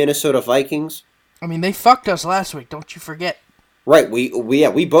like the Minnesota Vikings. I mean, they fucked us last week. Don't you forget. Right.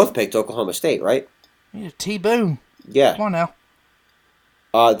 We both picked Oklahoma State, right? Yeah, T-Boone. Yeah. Come on now.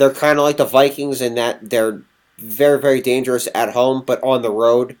 They're kind of like the Vikings in that they're very, very dangerous at home, but on the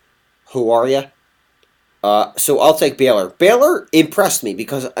road, who are you? So I'll take Baylor. Baylor impressed me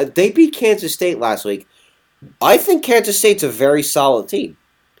because they beat Kansas State last week. I think Kansas State's a very solid team.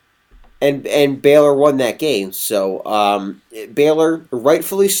 And Baylor won that game. So Baylor,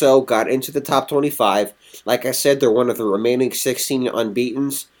 rightfully so, got into the top 25. Like I said, they're one of the remaining 16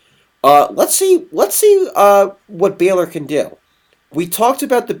 unbeatens. Let's see what Baylor can do. We talked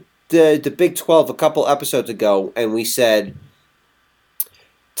about the Big 12 a couple episodes ago, and we said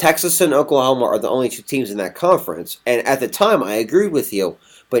Texas and Oklahoma are the only two teams in that conference. And at the time, I agreed with you.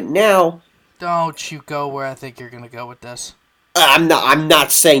 But now, don't you go where I think you're going to go with this. I'm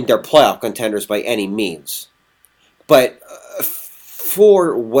not saying they're playoff contenders by any means. But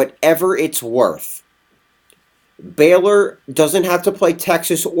for whatever it's worth, Baylor doesn't have to play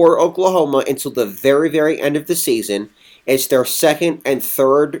Texas or Oklahoma until the very, very end of the season. It's their second and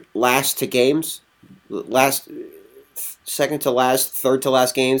third last to games. Second to last, third to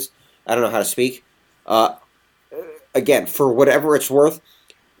last games. I don't know how to speak. Uh, Again, for whatever it's worth,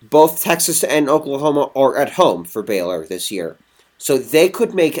 both Texas and Oklahoma are at home for Baylor this year. So they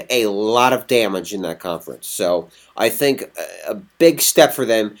could make a lot of damage in that conference. So I think a big step for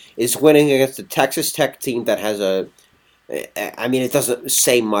them is winning against the Texas Tech team that has a. I mean, it doesn't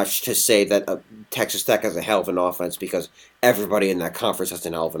say much to say that Texas Tech has a hell of an offense because everybody in that conference has a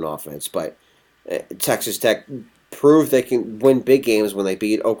hell of an offense. But Texas Tech proved they can win big games when they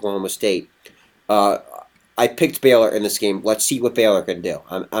beat Oklahoma State. I picked Baylor in this game. Let's see what Baylor can do.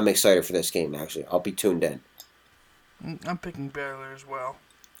 I'm excited for this game, actually. I'll be tuned in. I'm picking Baylor as well.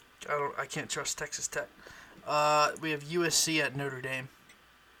 I can't trust Texas Tech. We have USC at Notre Dame.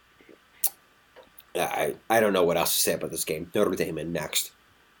 I don't know what else to say about this game. Notre Dame in next.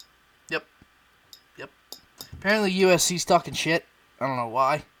 Yep. Apparently USC's talking shit. I don't know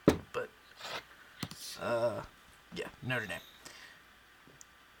why, but yeah, Notre Dame.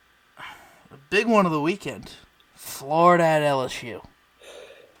 The big one of the weekend, Florida at LSU.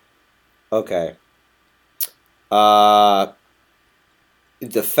 Okay. The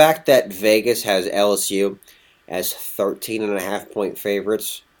fact that Vegas has LSU as 13.5-point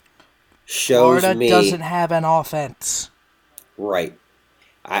favorites shows Florida me doesn't have an offense. right.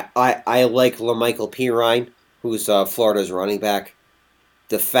 I like LaMichael Pirine, who's Florida's running back.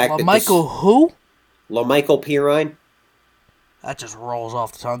 The fact LaMichael who? LaMichael Pirine. That just rolls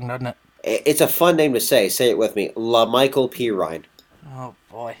off the tongue, doesn't it? It's a fun name to say. Say it with me. LaMichael Pirine. Oh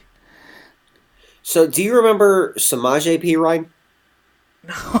boy. So, do you remember Samaje Pirine?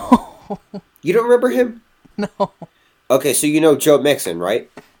 No. You don't remember him? No. Okay, so you know Joe Mixon, right?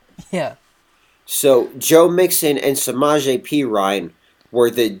 Yeah. So Joe Mixon and Samaje Pirine were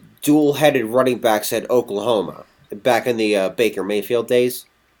the dual-headed running backs at Oklahoma back in the Baker Mayfield days.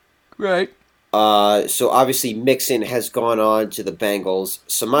 Right. So obviously Mixon has gone on to the Bengals.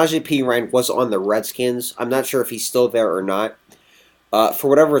 Samaje Pirine was on the Redskins. I'm not sure if he's still there or not. For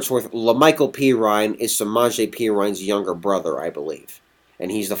whatever it's worth, LaMichael Pirine is Samaje Pirine's younger brother, I believe. And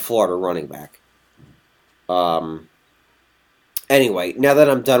he's the Florida running back. Anyway, now that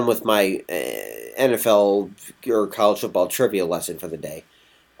I'm done with my NFL or college football trivia lesson for the day,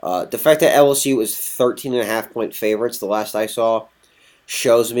 the fact that LSU is 13.5-point favorites, the last I saw,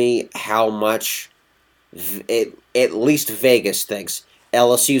 shows me how much at least Vegas thinks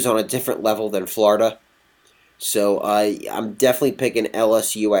LSU's on a different level than Florida. So I'm definitely picking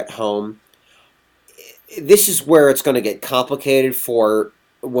LSU at home. This is where it's going to get complicated for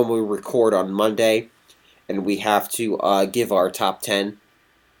when we record on Monday, and we have to give our top 10.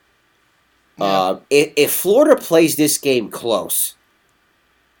 Yeah. If Florida plays this game close,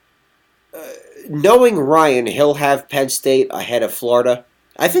 knowing Ryan, he'll have Penn State ahead of Florida.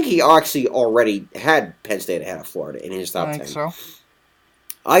 I think he actually already had Penn State ahead of Florida in his top 10. I think so.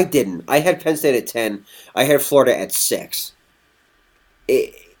 I didn't. I had Penn State at 10. I had Florida at 6.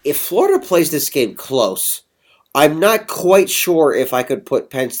 If Florida plays this game close, I'm not quite sure if I could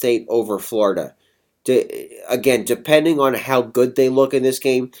put Penn State over Florida. Again, depending on how good they look in this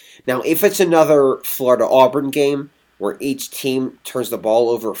game. Now, if it's another Florida-Auburn game where each team turns the ball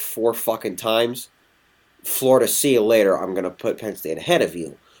over 4 fucking times, Florida, see you later, I'm going to put Penn State ahead of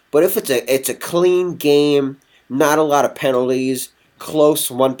you. But if it's a clean game, not a lot of penalties, close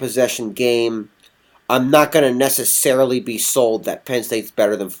one-possession game, I'm not going to necessarily be sold that Penn State's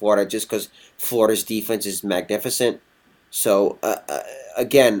better than Florida just because Florida's defense is magnificent. So,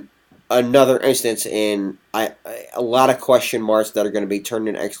 again, another instance in a lot of question marks that are going to be turned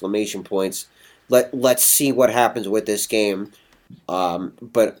into exclamation points. Let's see what happens with this game.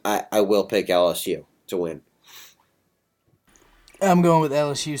 But I will pick LSU to win. I'm going with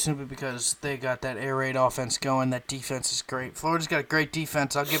LSU simply because they got that air raid offense going. That defense is great. Florida's got a great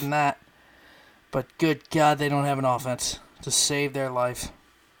defense. I'll give them that. But good God, they don't have an offense to save their life.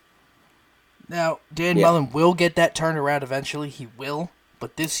 Now, Dan Mullen will get that turned around eventually. He will.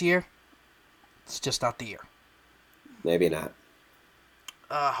 But this year, it's just not the year. Maybe not.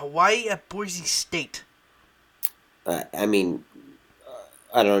 Hawaii at Boise State. I mean,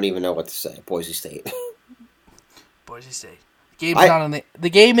 I don't even know what to say. Boise State. Boise State. The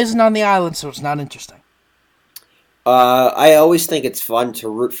game isn't on the island, so it's not interesting. I always think it's fun to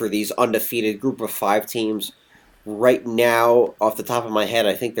root for these undefeated group of 5 teams. Right now, off the top of my head,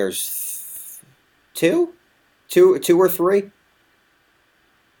 I think there's two or three.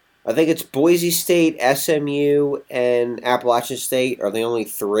 I think it's Boise State, SMU, and Appalachian State are the only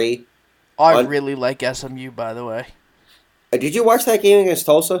three. I On, really like SMU, by the way. did you watch that game against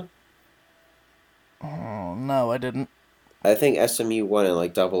Tulsa? Oh no, I didn't. I think SMU won in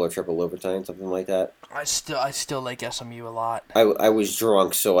like double or triple overtime, something like that. I still like SMU a lot. I was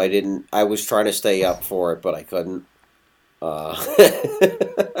drunk, so I didn't. I was trying to stay up for it, but I couldn't. Uh,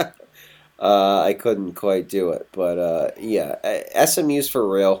 I couldn't quite do it, but yeah, SMU's for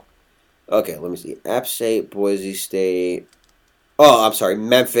real. Okay, let me see. App State, Boise State. Oh, I'm sorry,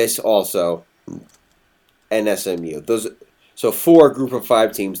 Memphis also, and SMU. Those, so four Group of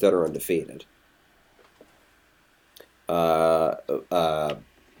Five teams that are undefeated. Uh, uh,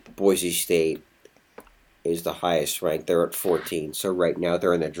 Boise State is the highest ranked. They're at 14. So right now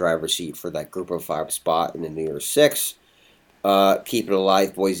they're in the driver's seat for that Group of Five spot in the New Year's Six. Keep it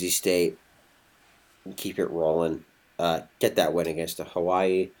alive, Boise State. Keep it rolling. Get that win against the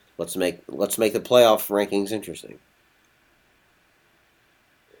Hawaii. Let's make the playoff rankings interesting.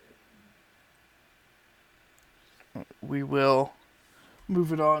 We will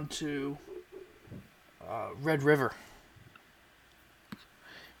move it on to Red River.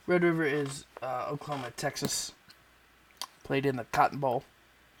 Red River is Oklahoma, Texas. Played in the Cotton Bowl,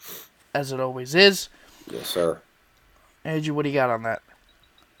 as it always is. Yes, sir. Andrew, what do you got on that?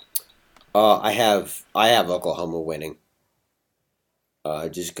 I have Oklahoma winning.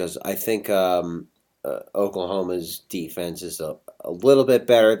 Just because I think Oklahoma's defense is a little bit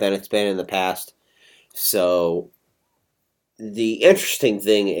better than it's been in the past. So the interesting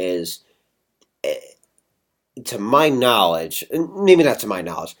thing is, to my knowledge, maybe not to my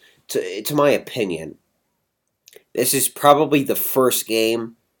knowledge, to my opinion, this is probably the first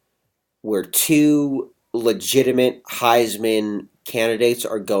game where two legitimate Heisman candidates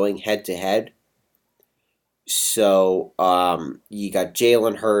are going head to head. So you got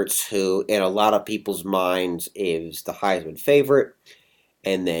Jalen Hurts, who in a lot of people's minds is the Heisman favorite,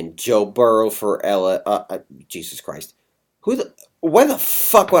 and then Joe Burrow for Jesus Christ, why the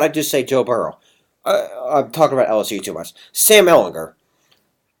fuck would I just say Joe Burrow? I'm talking about LSU too much. Sam Ehlinger.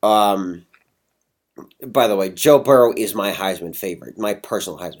 By the way, Joe Burrow is my Heisman favorite, my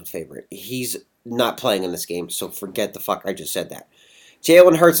personal Heisman favorite. He's not playing in this game, so forget the fuck I just said that.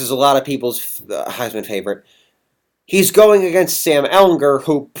 Jalen Hurts is a lot of people's Heisman favorite. He's going against Sam Ehlinger,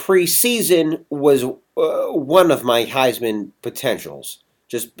 who preseason was one of my Heisman potentials,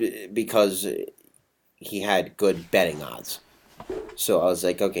 just because he had good betting odds. So I was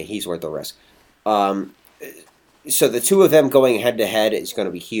like, okay, he's worth the risk. So the two of them going head to head is going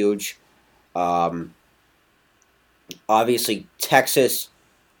to be huge. Obviously, Texas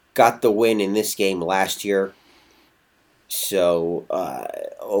got the win in this game last year. So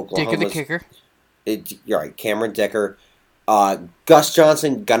Oklahoma. Dicker the kicker. You're right, Cameron Dicker. Gus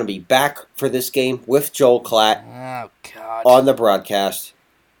Johnson gonna be back for this game with Joel Klatt. Oh God. On the broadcast.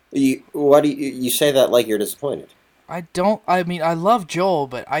 You say that like you're disappointed? I mean, I love Joel,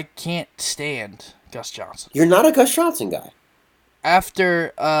 but I can't stand Gus Johnson. You're not a Gus Johnson guy.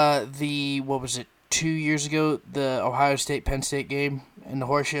 After what was it, 2 years ago, the Ohio State-Penn State game in the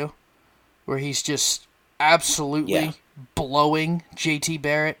Horseshoe, where he's just absolutely blowing JT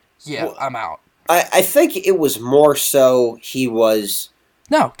Barrett, well, I'm out. I think it was more so he was...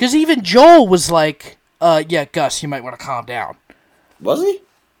 No, because even Joel was like, yeah, Gus, you might want to calm down. Was he?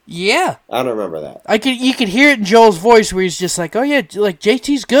 Yeah. I don't remember that. You could hear it in Joel's voice where he's just like, oh yeah, like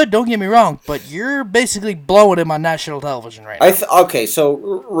JT's good, don't get me wrong, but you're basically blowing him on national television right now. Okay, so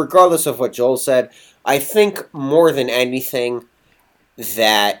regardless of what Joel said, I think more than anything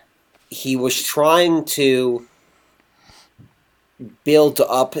that he was trying to build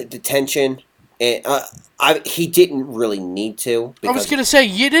up the tension. And he didn't really need to. I was going to say,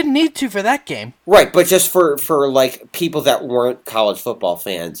 you didn't need to for that game. Right, but just for like people that weren't college football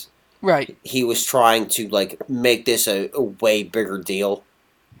fans. Right. He was trying to like make this a way bigger deal.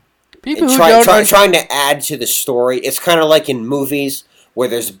 People who trying to add to the story. It's kind of like in movies where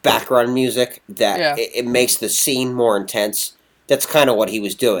there's background music that it makes the scene more intense. That's kind of what he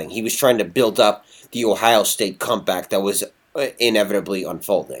was doing. He was trying to build up the Ohio State comeback that was inevitably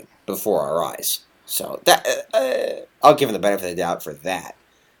unfolding before our eyes. So that I'll give him the benefit of the doubt for that.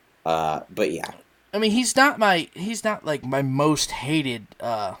 But yeah, I mean, he's not like my most hated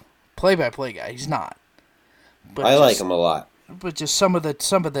play-by-play guy. He's not. But I like him a lot. But just some of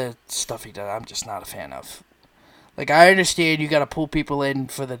the stuff he does, I'm just not a fan of. Like, I understand you got to pull people in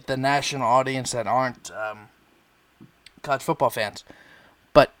for the national audience that aren't college football fans,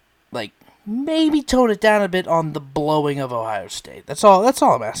 but like, maybe tone it down a bit on the blowing of Ohio State. That's all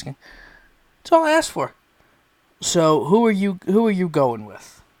I'm asking. That's all I asked for. So who are you going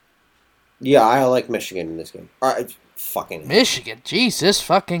with? Yeah, I like Michigan in this game. All right, fucking Michigan, Jesus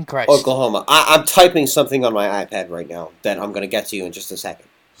fucking Christ. Oklahoma. I'm typing something on my iPad right now that I'm going to get to you in just a second.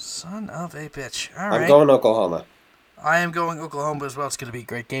 Son of a bitch. All I'm right. going Oklahoma. I am going Oklahoma as well. It's going to be a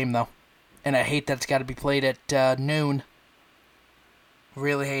great game, though. And I hate that it's got to be played at noon.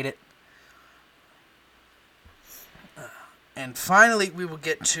 Really hate it. And finally, we will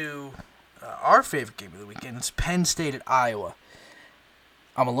get to our favorite game of the weekend. It's Penn State at Iowa.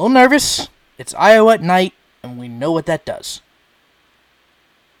 I'm a little nervous. It's Iowa at night, and we know what that does.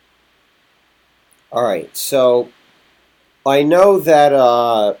 All right, so I know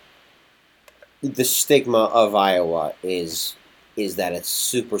that the stigma of Iowa is that it's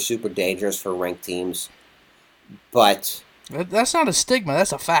super, super dangerous for ranked teams. But That's not a stigma.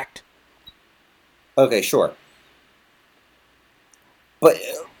 That's a fact. okay, sure. But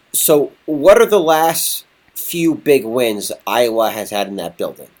so, what are the last few big wins Iowa has had in that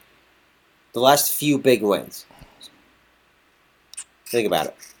building? The last few big wins. Think about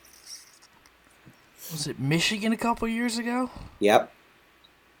it. Was it Michigan a couple years ago? Yep.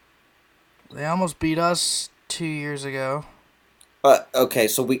 They almost beat us 2 years ago. Okay,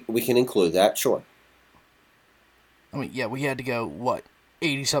 so we can include that, sure. I mean, yeah, we had to go,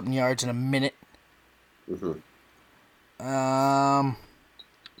 80-something yards in a minute. Mm-hmm.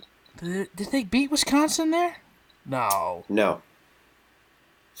 Did they beat Wisconsin there? No. No.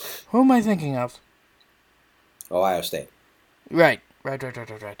 Who am I thinking of? Ohio State. Right. All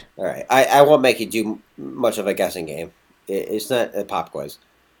right. I won't make you do much of a guessing game. It's not a pop quiz.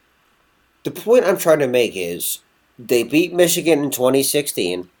 The point I'm trying to make is they beat Michigan in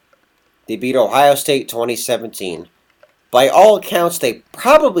 2016. They beat Ohio State 2017. By all accounts, they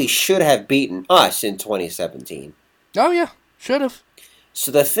probably should have beaten us in 2017. Oh, yeah. Should have.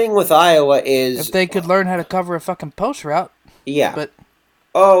 So the thing with Iowa is... If they could learn how to cover a fucking post route. Yeah. But...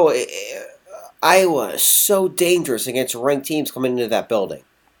 Iowa is so dangerous against ranked teams coming into that building.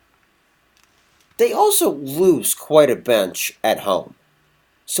 They also lose quite a bunch at home.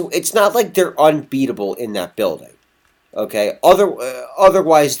 So it's not like they're unbeatable in that building. Okay?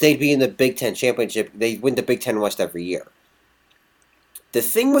 Otherwise, they'd be in the Big Ten championship. They win the Big Ten West every year. The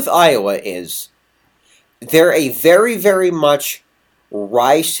thing with Iowa is they're a very, very much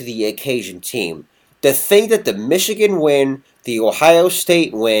rise to the occasion team. The thing that the Michigan win, the Ohio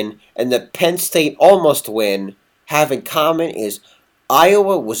State win, and the Penn State almost win have in common is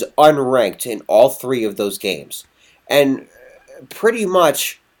Iowa was unranked in all three of those games. And pretty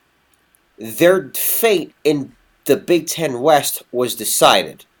much their fate in the Big Ten West was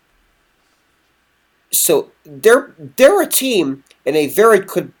decided. So they're a team in a very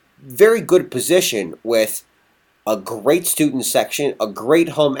good position with a great student section, a great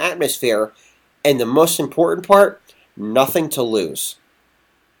home atmosphere, and the most important part, nothing to lose.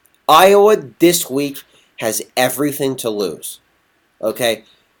 Iowa this week has everything to lose. Okay?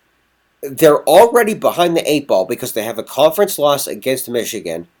 They're already behind the 8 ball because they have a conference loss against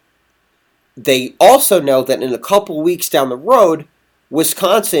Michigan. They also know that in a couple weeks down the road,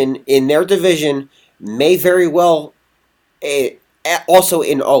 Wisconsin in their division may very well, also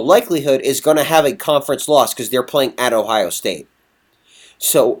in all likelihood, is going to have a conference loss because they're playing at Ohio State.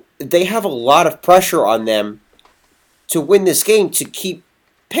 So they have a lot of pressure on them to win this game to keep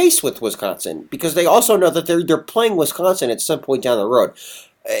pace with Wisconsin because they also know that they're playing Wisconsin at some point down the road.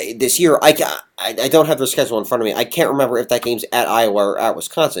 This year, I don't have their schedule in front of me. I can't remember if that game's at Iowa or at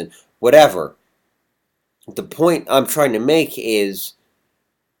Wisconsin. Whatever. The point I'm trying to make is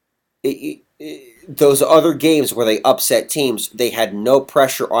those other games where they upset teams, they had no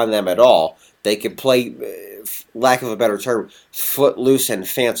pressure on them at all. They could play, lack of a better term, footloose and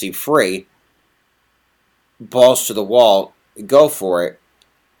fancy free. Balls to the wall, go for it.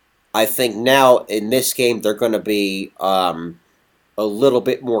 I think now in this game they're going to be a little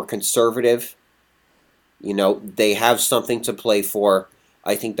bit more conservative. You know, they have something to play for.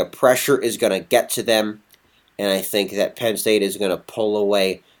 I think the pressure is going to get to them, and I think that Penn State is going to pull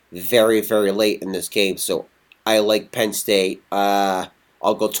away very, very late in this game. So I like Penn State. I'll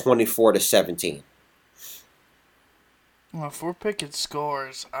go 24-17. Well, if we're picking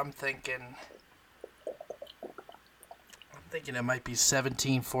scores, I'm thinking it might be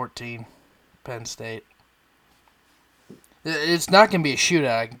 17-14, Penn State. It's not going to be a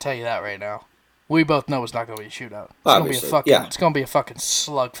shootout, I can tell you that right now. We both know it's not going to be a shootout. It's going to be a fucking, It's going to be a fucking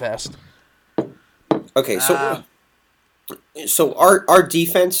slugfest. Okay, so our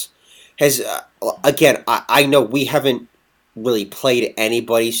defense has again. I know we haven't really played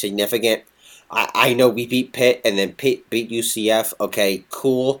anybody significant. I know we beat Pitt and then Pitt beat UCF. Okay,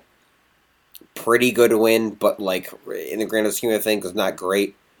 cool, pretty good win, but like in the grand scheme of things, it's not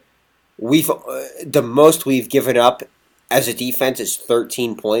great. we've the most we've given up as a defense is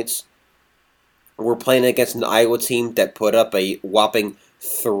 13 points. We're playing against an Iowa team that put up a whopping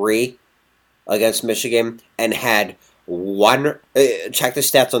 3 against Michigan and had one. Check the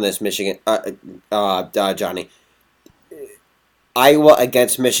stats on this, Michigan, Johnny. Iowa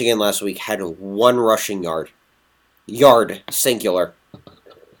against Michigan last week had 1 rushing yard singular.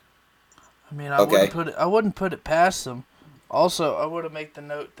 I mean, I wouldn't put it past them. Also, I would have made the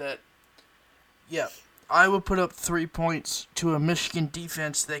note that, yeah, Iowa put up 3 points to a Michigan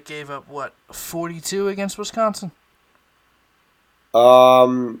defense that gave up 42 against Wisconsin.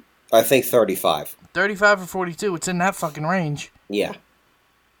 I think 35. 35 or 42. It's in that fucking range. Yeah.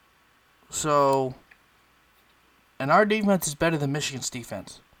 So, and our defense is better than Michigan's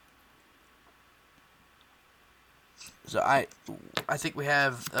defense. So I think we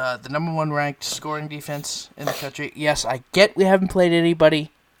have the number 1 ranked scoring defense in the country. Yes, I get we haven't played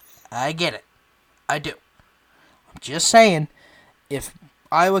anybody. I get it. I do. I'm just saying, if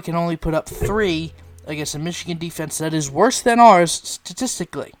Iowa can only put up 3 against a Michigan defense that is worse than ours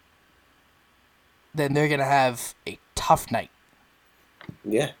statistically, then they're gonna have a tough night.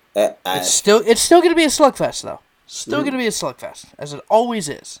 Yeah. It's still gonna be a slugfest though. Still gonna be a slugfest, as it always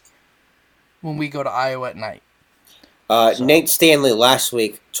is when we go to Iowa at night. Nate Stanley last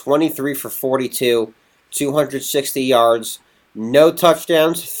week, 23 for 42, 260 yards, no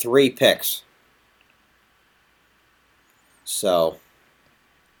touchdowns, 3 picks. So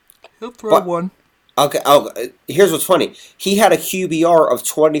he'll throw one. Okay. Here's what's funny. He had a QBR of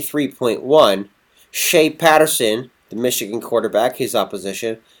 23.1. Shea Patterson, the Michigan quarterback, his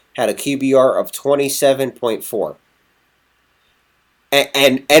opposition, had a QBR of 27.4.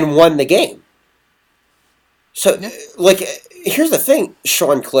 And won the game. So, here's the thing,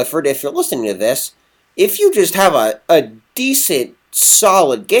 Sean Clifford, if you're listening to this, if you just have a decent,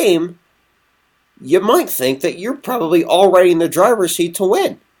 solid game, you might think that you're probably already in the driver's seat to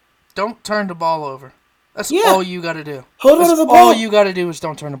win. Don't turn the ball over. That's all you got to do. Hold on to the ball. All you got to do is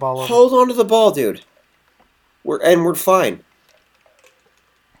don't turn the ball over. Hold on to the ball, dude. We're fine.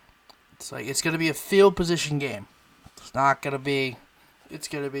 It's going to be a field position game. It's not going to be... It's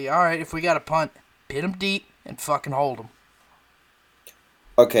going to be, all right, if we got a punt, hit them deep and fucking hold them.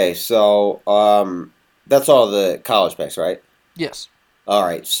 Okay, so that's all the college picks, right? Yes. All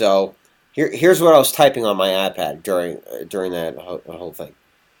right, so here's what I was typing on my iPad during that whole thing.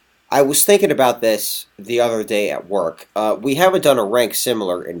 I was thinking about this the other day at work. We haven't done a rank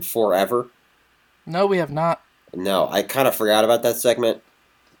similar in forever. No, we have not. No, I kind of forgot about that segment.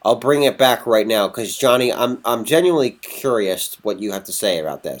 I'll bring it back right now because Johnny, I'm genuinely curious what you have to say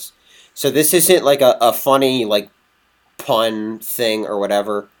about this. So this isn't like a funny pun thing or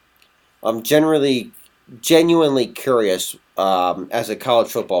whatever. I'm genuinely curious as a college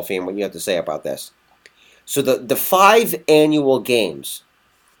football fan what you have to say about this. So the 5 annual games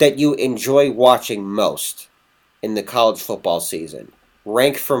that you enjoy watching most in the college football season,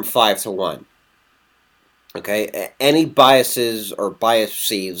 rank from 5 to 1. Okay, any biases or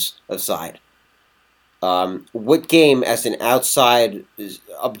biases aside, what game, as an outside,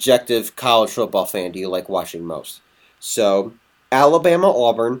 objective college football fan, do you like watching most? So, Alabama,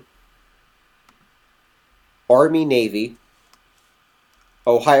 Auburn, Army, Navy,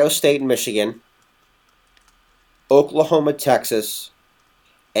 Ohio State, Michigan, Oklahoma, Texas,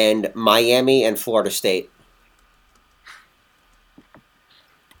 and Miami and Florida State.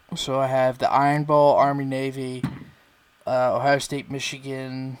 So I have the Iron Bowl, Army, Navy, Ohio State,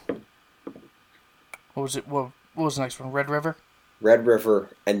 Michigan. What was it? What was the next one? Red River? Red River,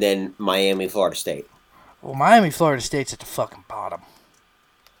 and then Miami, Florida State. Well, Miami, Florida State's at the fucking bottom.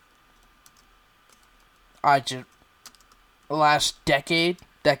 The last decade,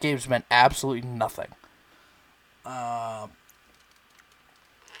 that game's meant absolutely nothing. I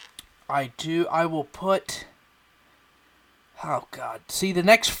will put... Oh, God. See, the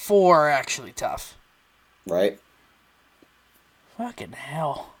next 4 are actually tough. Right? Fucking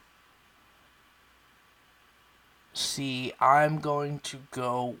hell. See, I'm going to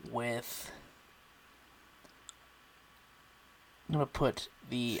go with... I'm going to put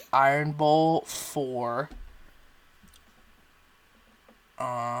the Iron Bowl 4.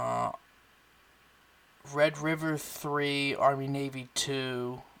 Red River 3, Army Navy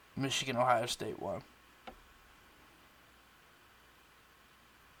 2, Michigan Ohio State 1.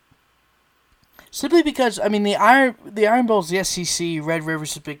 Simply because, I mean, the Iron Bowl's the SEC, Red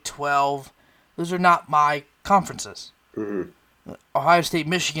River's the Big 12. Those are not my conferences. Mm-hmm. Ohio State,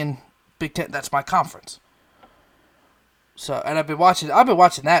 Michigan, Big 10, that's my conference. So, and I've been watching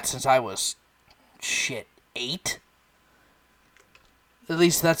that since I was, 8. At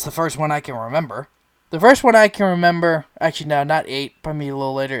least that's the first one I can remember. The first one I can remember, actually no, not 8, probably a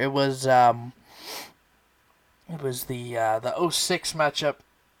little later. It was the '06 matchup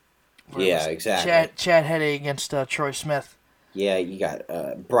where it Yeah, was exactly. Chad Henne against Troy Smith. Yeah, you got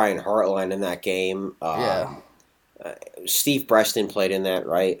Brian Hartline in that game. Yeah, Steve Preston played in that,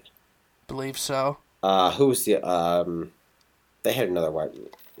 right? believe so. Who was the? They had another one,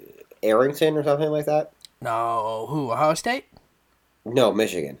 Arrington or something like that. No, who? Ohio State? No,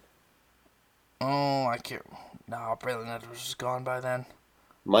 Michigan. Oh, I can't. No, Braylon Edwards was gone by then.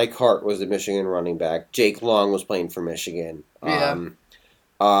 Mike Hart was the Michigan running back. Jake Long was playing for Michigan. Yeah.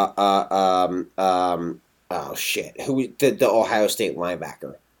 Uh, uh, oh shit! Who the Ohio State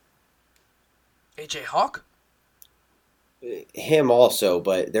linebacker? AJ Hawk? Him also,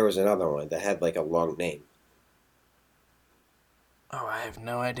 but there was another one that had like a long name. Oh, I have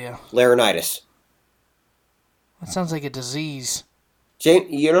no idea. Laurinaitis. That sounds like a disease. James,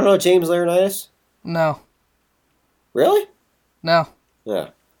 you don't know James Laurinaitis? No. Really? No. Yeah.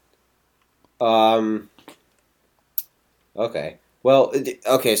 Okay. Well,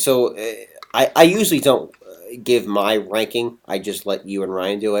 okay. So I usually don't give my ranking. I just let you and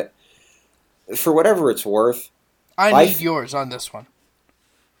Ryan do it. For whatever it's worth, I need yours on this one.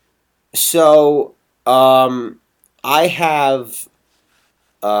 So, I have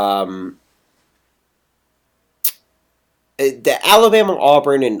the Alabama,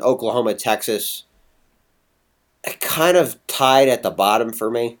 Auburn, and Oklahoma, Texas kind of tied at the bottom for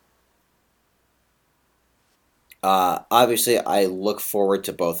me. Obviously, I look forward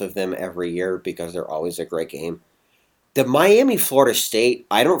to both of them every year because they're always a great game. The Miami, Florida State,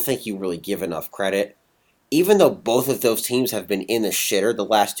 I don't think you really give enough credit. Even though both of those teams have been in the shitter the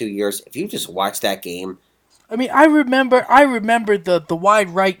last 2 years, if you just watch that game. I mean, I remember the wide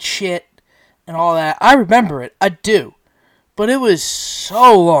right shit and all that. I remember it. I do. But it was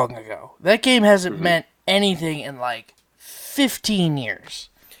so long ago. That game hasn't meant anything in like 15 years.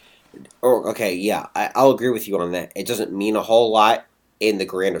 Oh, okay, yeah, I'll agree with you on that. It doesn't mean a whole lot in the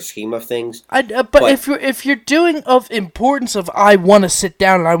grander scheme of things. But if you're doing of importance of I want to sit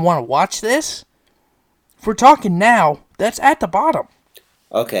down and I want to watch this, if we're talking now, that's at the bottom.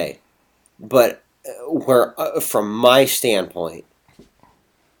 Okay, but from my standpoint,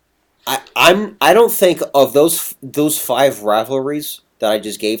 I don't think of those 5 rivalries that I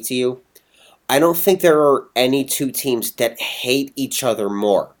just gave to you. I don't think there are any two teams that hate each other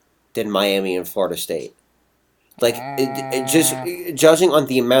more than Miami and Florida State. Like, just judging on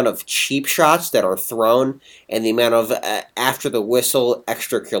the amount of cheap shots that are thrown and the amount of after the whistle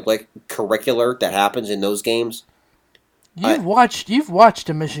extracurricular that happens in those games. You've watched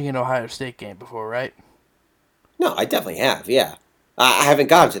a Michigan Ohio State game before, right? No, I definitely have. Yeah, I haven't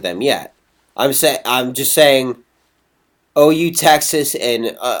gotten to them yet. I'm just saying, OU, Texas,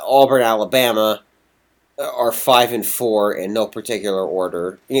 and Auburn, Alabama are 5 and 4 in no particular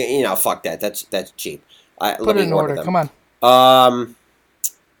order. Fuck that. That's cheap. Put it in order. Them. Come on.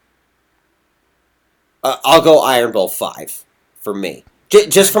 I'll go Iron Bowl 5 for me.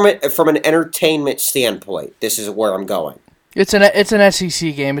 Just from an entertainment standpoint, this is where I'm going. It's an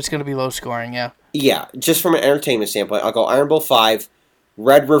SEC game. It's going to be low scoring. Yeah. Yeah, just from an entertainment standpoint, I'll go Iron Bowl 5,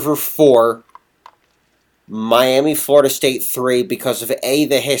 Red River 4, Miami, Florida State 3 because of A,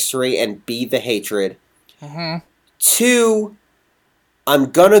 the history, and B, the hatred. 2,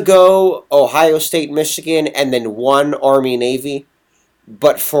 I'm going to go Ohio State, Michigan, and then 1, Army, Navy.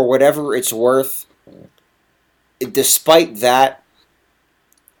 But for whatever it's worth, despite that,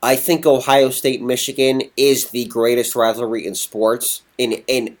 I think Ohio State, Michigan is the greatest rivalry in sports, in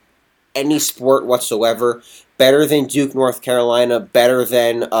any sport whatsoever. Better than Duke, North Carolina, better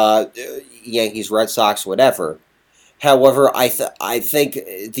than Yankees, Red Sox, whatever. However, I think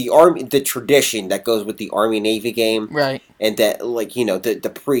the tradition that goes with the Army Navy game, right, and that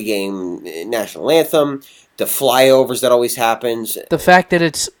the pregame national anthem, the flyovers that always happens, the fact that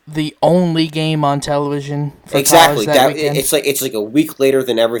it's the only game on television for exactly that weekend. It's like a week later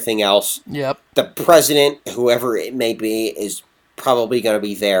than everything else. Yep. The president, whoever it may be, is probably going to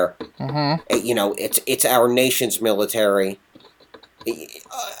be there. It's our nation's military.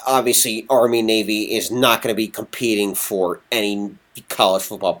 Obviously, Army Navy is not going to be competing for any college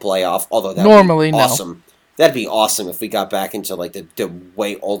football playoff. Although that would be awesome. No. That'd be awesome if we got back into like the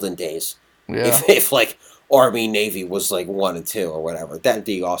way olden days. Yeah. If like Army Navy was like 1 and 2 or whatever, that'd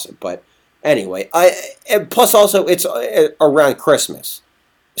be awesome. But anyway, plus also it's around Christmas,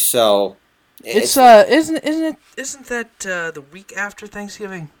 so it's isn't that the week after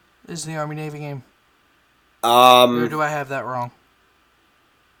Thanksgiving is the Army Navy game? Or do I have that wrong?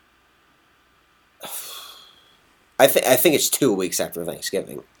 I think it's 2 weeks after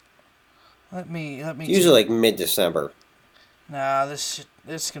Thanksgiving. Let me. It's usually like mid-December. Nah, this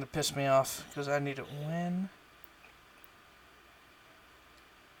is gonna piss me off because I need to win.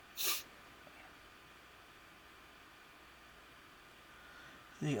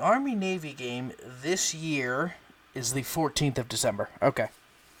 The Army-Navy game this year is the 14th of December. Okay.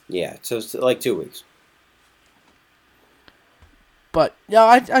 Yeah, so it's like 2 weeks. But, yeah,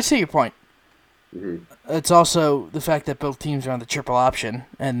 I see your point. Mm-hmm. It's also the fact that both teams are on the triple option,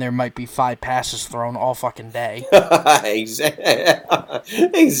 and there might be 5 passes thrown all fucking day.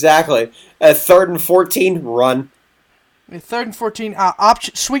 Exactly. At 3rd and 14, run. 3rd and 14,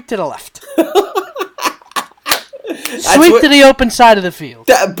 option, sweep to the left. Sweep to the open side of the field.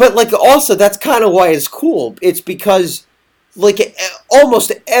 But, like, also, that's kind of why it's cool. It's because, like,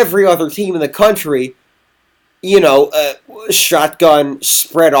 almost every other team in the country, shotgun,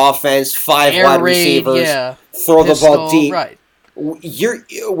 spread offense, 5 Air wide raid, receivers, throw pistol, the ball deep. Right.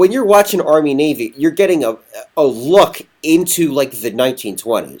 When you're watching Army-Navy, you're getting a look into, like, the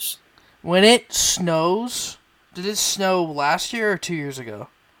 1920s. When it snows, did it snow last year or 2 years ago?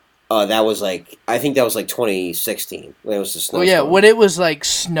 That was like, I think that was like 2016 when it was the snow. Well, yeah, when it was like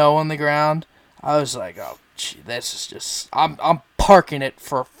snow on the ground, I was like, oh, gee, this is just, I'm parking it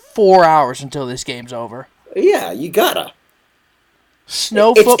for 4 hours until this game's over. Yeah, you gotta.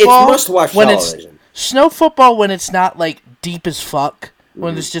 Snow It's football. must-watch when television. Snow football when it's not like deep as fuck,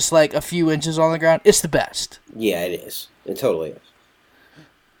 when Mm-hmm. it's just like a few inches on the ground, it's the best. Yeah, it is. It totally is.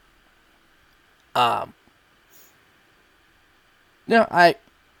 No,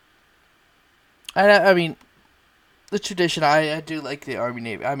 I mean, the tradition. I do like the Army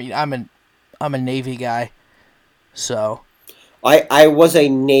Navy. I mean, I'm a Navy guy, so I was a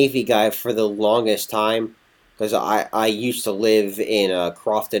Navy guy for the longest time because I used to live in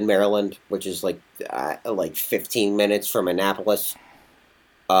Crofton, Maryland, which is like 15 minutes from Annapolis.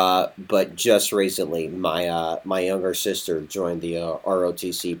 But just recently, my younger sister joined the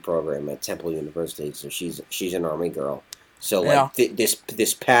ROTC program at Temple University, so she's an Army girl. So like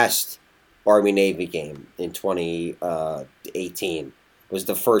this past Army-Navy game in 2018 was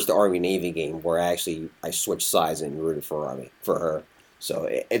the first Army-Navy game where I switched sides and rooted for her. So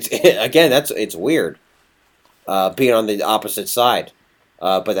it's weird being on the opposite side,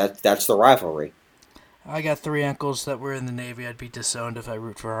 but that's the rivalry. I got 3 uncles that were in the Navy. I'd be disowned if I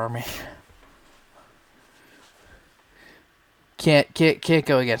root for Army. Can't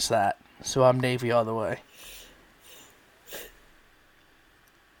go against that. So I'm Navy all the way.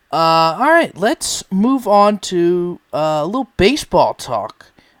 All right, let's move on to a little baseball talk.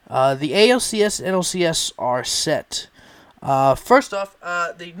 The ALCS and NLCS are set. First off,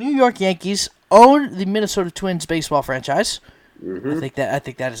 the New York Yankees own the Minnesota Twins baseball franchise. Mm-hmm. I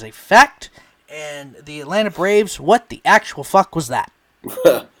think that is a fact. And the Atlanta Braves, what the actual fuck was that?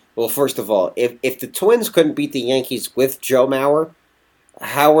 Well, first of all, if the Twins couldn't beat the Yankees with Joe Mauer,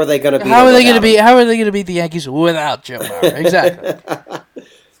 how are they going to beat? How are they going to beat the Yankees without Joe Mauer? Exactly.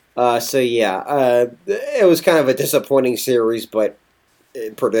 It was kind of a disappointing series, but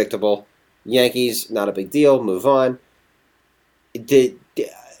predictable. Yankees, not a big deal. Move on. And then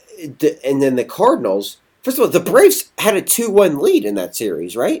the Cardinals. First of all, the Braves had a 2-1 lead in that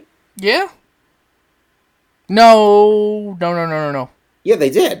series, right? Yeah. No. Yeah, they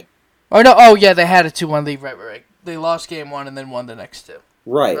did. Oh no! Oh yeah, they had a 2-1 lead. Right. They lost game 1 and then won the next 2.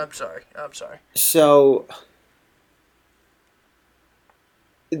 Right. I'm sorry. So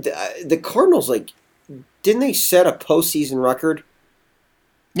the Cardinals, didn't they set a postseason record?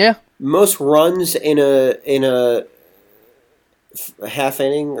 Yeah. Most runs in a half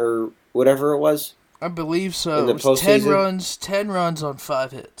inning or whatever it was. I believe so. In the it was postseason? 10 runs on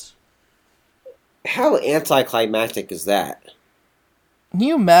 5 hits. How anticlimactic is that? Can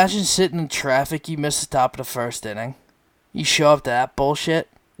you imagine sitting in traffic, you miss the top of the first inning? You show up to that bullshit?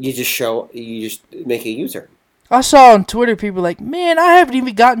 You just make a U-turn. I saw on Twitter people like, man, I haven't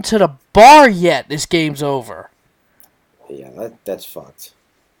even gotten to the bar yet. This game's over. Yeah, that's fucked.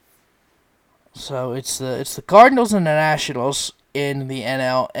 So it's the Cardinals and the Nationals in the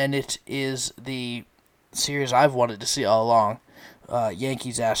NL, and it is the series I've wanted to see all along.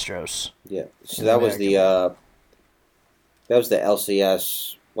 Yankees Astros. Yeah. So that was the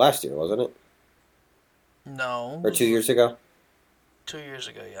LCS last year, wasn't it? No. Or 2 years ago? 2 years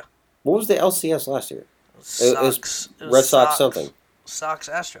ago, yeah. What was the LCS last year? It was Red Sox something. Sox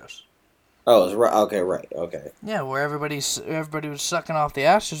Astros. Oh, it was right. Okay. Yeah, where everybody was sucking off the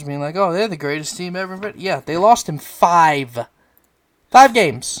Astros, being like, "Oh, they're the greatest team ever." But yeah, they lost in 5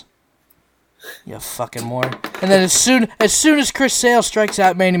 games. You fucking moron. And then as soon as Chris Sale strikes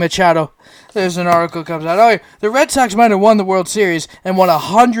out Manny Machado, there's an article comes out. Oh, the Red Sox might have won the World Series and won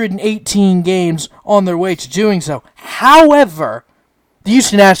 118 games on their way to doing so. However, the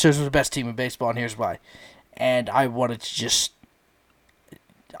Houston Astros were the best team in baseball, and here's why. And I wanted to just,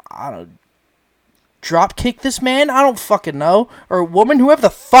 I don't drop kick this man? I don't fucking know. Or woman, whoever the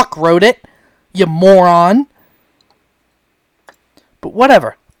fuck wrote it. You moron. But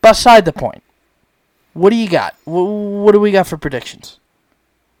whatever. Beside the point. What do you got? What do we got for predictions?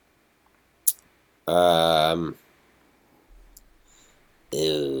 Ew. I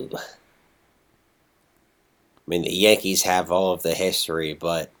mean, the Yankees have all of the history,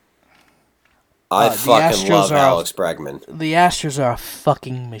 but I fucking love Alex Bregman. The Astros are a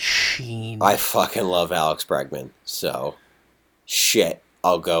fucking machine. I fucking love Alex Bregman. So, shit,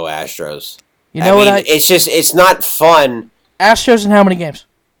 I'll go Astros. You know it's just, it's not fun. Astros in how many games?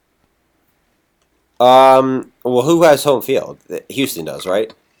 Well, who has home field? Houston does,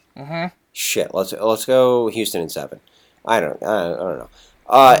 right? Mm-hmm. Shit, let's go Houston in 7. I don't know.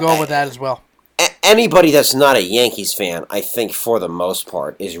 I'll go with that as well. Anybody that's not a Yankees fan, I think for the most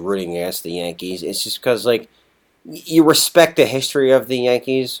part, is rooting against the Yankees. It's just because, like, you respect the history of the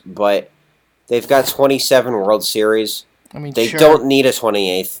Yankees, but they've got 27 World Series. I mean, they don't need a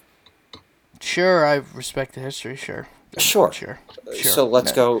 28th. Sure, I respect the history. Sure. So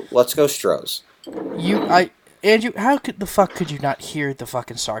let's go Stros. Andrew, how the fuck could you not hear the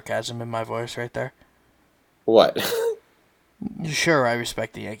fucking sarcasm in my voice right there? What? Sure, I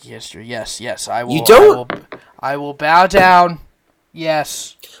respect the Yankee history. Yes, I will. You don't? I will bow down.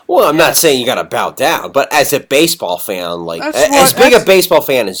 Yes. Well, I'm not saying you gotta bow down, but as a baseball fan, like as big a baseball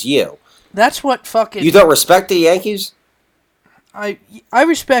fan as you, that's what fucking. You don't respect the Yankees? I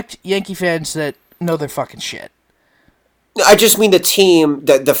respect Yankee fans that know their fucking shit. I just mean the team,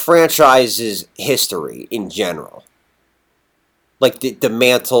 the franchise's history in general. Like the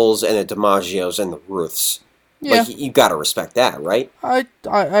Mantles and the DiMaggios and the Ruths. Yeah. Like, you gotta respect that, right? I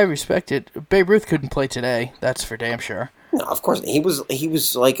respect it. Babe Ruth couldn't play today. That's for damn sure. No, of course. He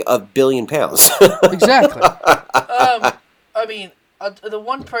was like 1 billion pounds. Exactly. I mean, the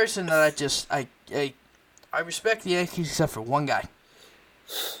one person that I respect the Yankees except for one guy.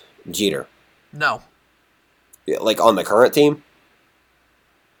 Jeter. No. Like on the current team?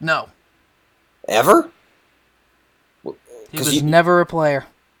 No. Ever? He was never a player.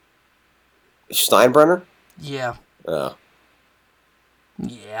 Steinbrenner? Yeah. Oh.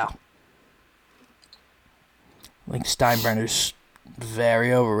 Yeah. I think Steinbrenner's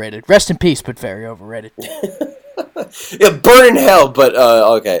very overrated. Rest in peace, but very overrated. Yeah, burn in hell, but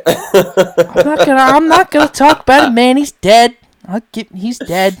okay. I'm not gonna talk about it, man. He's dead. He's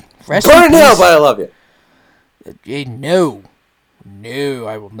dead. Rest burn in hell, but I love you. No,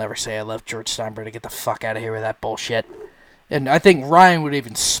 I will never say I love George Steinbrenner. Get the fuck out of here with that bullshit. And I think Ryan would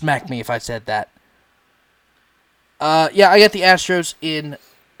even smack me if I said that. Yeah, I got the Astros in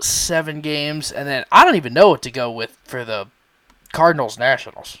 7 games, and then I don't even know what to go with for the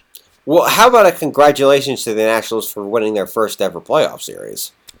Cardinals-Nationals. Well, how about a congratulations to the Nationals for winning their first ever playoff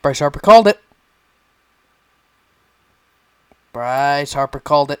series? Bryce Harper called it.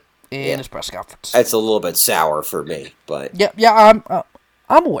 In his press conference. That's a little bit sour for me, but yeah,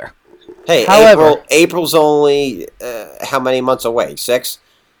 I'm aware. Hey, however, April's only how many months away? 6?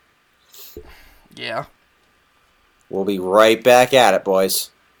 Yeah. We'll be right back at it, boys.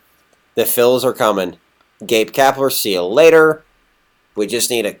 The Phils are coming. Gabe Kapler, see you later. We just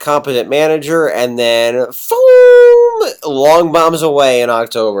need a competent manager, and then boom, long bombs away in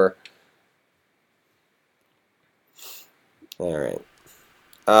October. All right.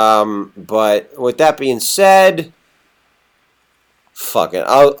 But with that being said, fuck it.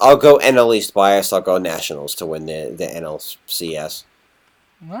 I'll go NL East biased. I'll go Nationals to win the NLCS.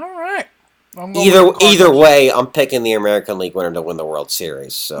 All right. Either way, I'm picking the American League winner to win the World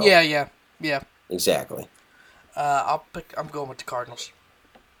Series. So yeah. Exactly. I'm going with the Cardinals.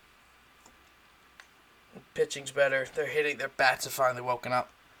 Pitching's better. They're hitting. Their bats have finally woken up.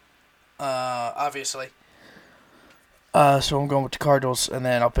 Obviously. So I'm going with the Cardinals, and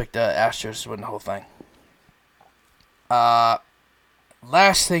then I'll pick the Astros to win the whole thing.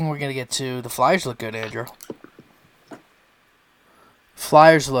 Last thing we're gonna get to, the Flyers look good, Andrew.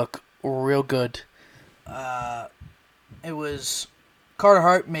 Flyers look real good. It was Carter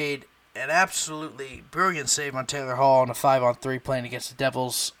Hart made an absolutely brilliant save on Taylor Hall on a 5-on-3 playing against the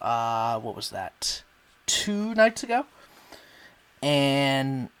Devils. What was that? 2 nights ago,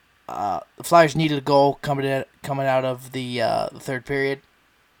 and the Flyers needed a goal coming out of the third period,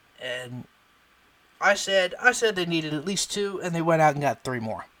 and I said they needed at least 2, and they went out and got 3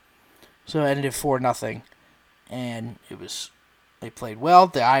 more. So it ended 4-0, and they played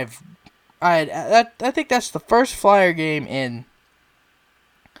well. I think that's the first Flyer game in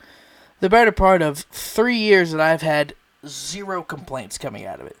the better part of 3 years that I've had zero complaints coming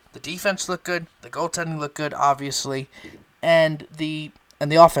out of it. The defense looked good, the goaltending looked good, obviously, and the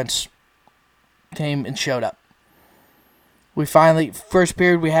offense came and showed up. We finally, first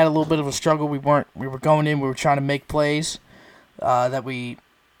period, we had a little bit of a struggle. We were going in, we were trying to make plays we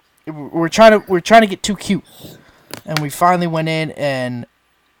were trying to get too cute, and we finally went in and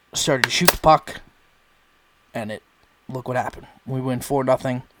started to shoot the puck, and look what happened. We win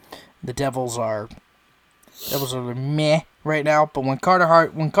 4-0. The Devils are meh right now, but when Carter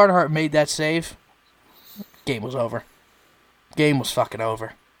Hart made that save, game was over. Game was fucking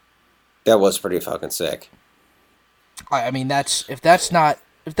over. That was pretty fucking sick. I mean, if that's not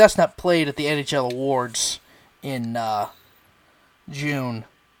played at the NHL Awards in June,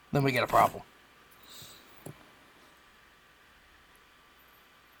 then we get a problem.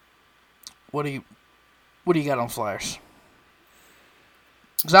 What do you got on Flyers?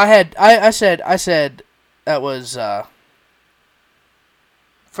 Because I said that was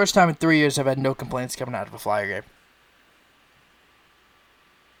first time in 3 years I've had no complaints coming out of a Flyer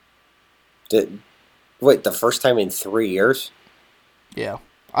game. Wait, the first time in 3 years? Yeah.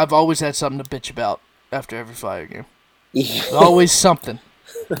 I've always had something to bitch about after every Flyer game. There's always something.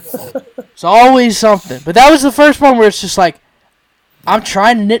 It's always something. But that was the first one where it's just like, I'm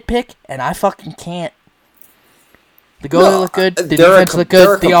trying to nitpick, and I fucking can't. The goalie looked good, the defense looked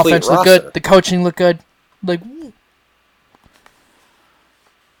good, the offense looked good, the coaching looked good. Like,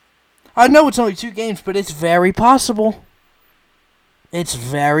 I know it's only 2 games, but it's very possible. It's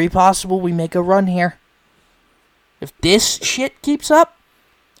very possible we make a run here. If this shit keeps up,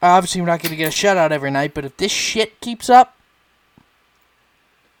 obviously we're not going to get a shutout every night, but if this shit keeps up,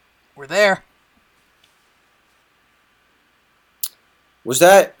 we're there. Was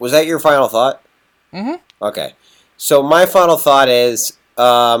that your final thought? Mm-hmm. Okay. So my final thought is,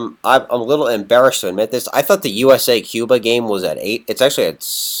 I'm a little embarrassed to admit this. I thought the USA-Cuba game was at 8. It's actually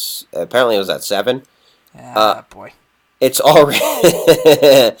apparently it was at 7. Boy. It's already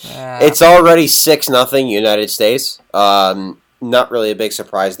it's already 6-0 United States. Not really a big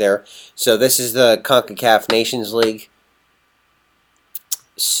surprise there. So this is the CONCACAF Nations League.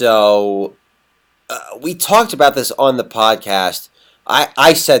 So we talked about this on the podcast.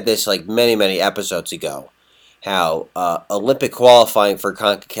 I said this like many episodes ago. How Olympic qualifying for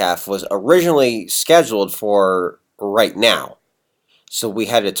CONCACAF was originally scheduled for right now. So we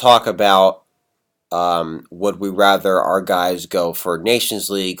had to talk about would we rather our guys go for Nations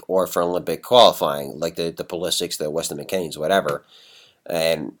League or for Olympic qualifying, like the Pulistics, the Weston McKennies, whatever.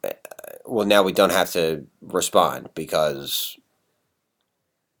 And, well, now we don't have to respond because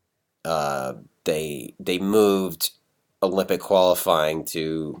they moved Olympic qualifying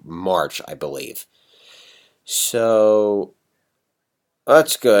to March, I believe. So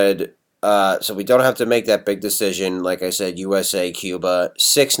that's good. So we don't have to make that big decision. Like I said, USA, Cuba,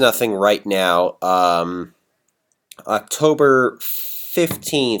 6-0 right now. October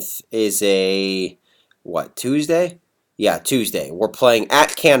 15th is Tuesday? Yeah, Tuesday. We're playing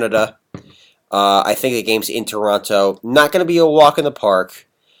at Canada. I think the game's in Toronto. Not going to be a walk in the park.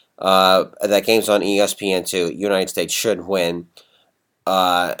 That game's on ESPN2. United States should win.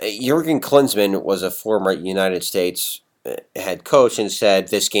 Jurgen Klinsmann was a former United States head coach and said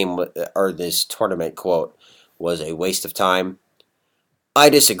this game, or this tournament, quote, was a waste of time. I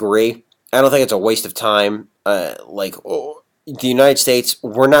disagree. I don't think it's a waste of time. The United States,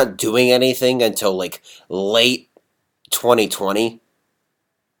 we're not doing anything until like late 2020.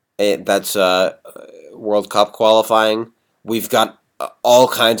 That's World Cup qualifying. We've got all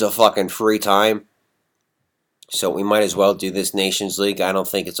kinds of fucking free time. So we might as well do this Nations League. I don't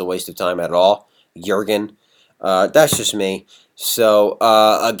think it's a waste of time at all. Jurgen. That's just me. So,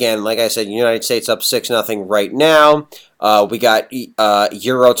 again, like I said, United States up 6-0 right now. We got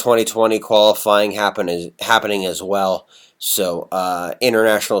Euro 2020 qualifying happening as well. So,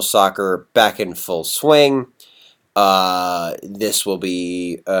 international soccer back in full swing. This will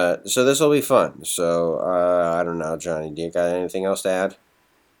be fun. So, I don't know, Johnny, do you got anything else to add?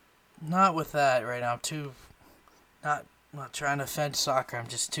 Not with that right now. I'm not trying to defend soccer. I'm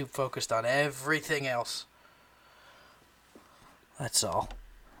just too focused on everything else. That's all.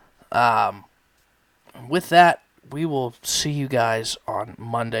 With that, we will see you guys on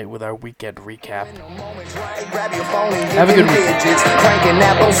Monday with our weekend recap. Have a good weekend. Cranking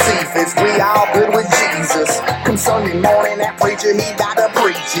apple Cephas, we all good with Jesus. Come Sunday morning, that preacher, he got to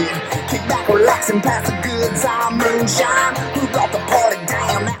preach it. Kick back, relax, and pass a good time, moonshine. Who got the party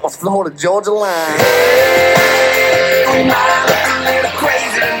down? on Florida Georgia line. Hey, we might look a little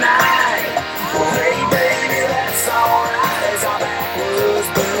crazy tonight. Well, hey, baby, that's alright. It's our backwoods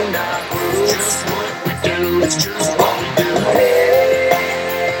boondock blues. It's just what we do. It's just what we do. Hey,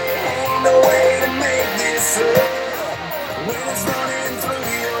 ain't no way to make this up. When it's running through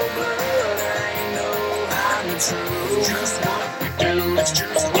your blood, there ain't no hiding the truth. It's just what we do. It's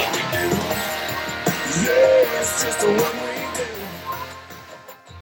just what we do. Yeah, it's just what we do.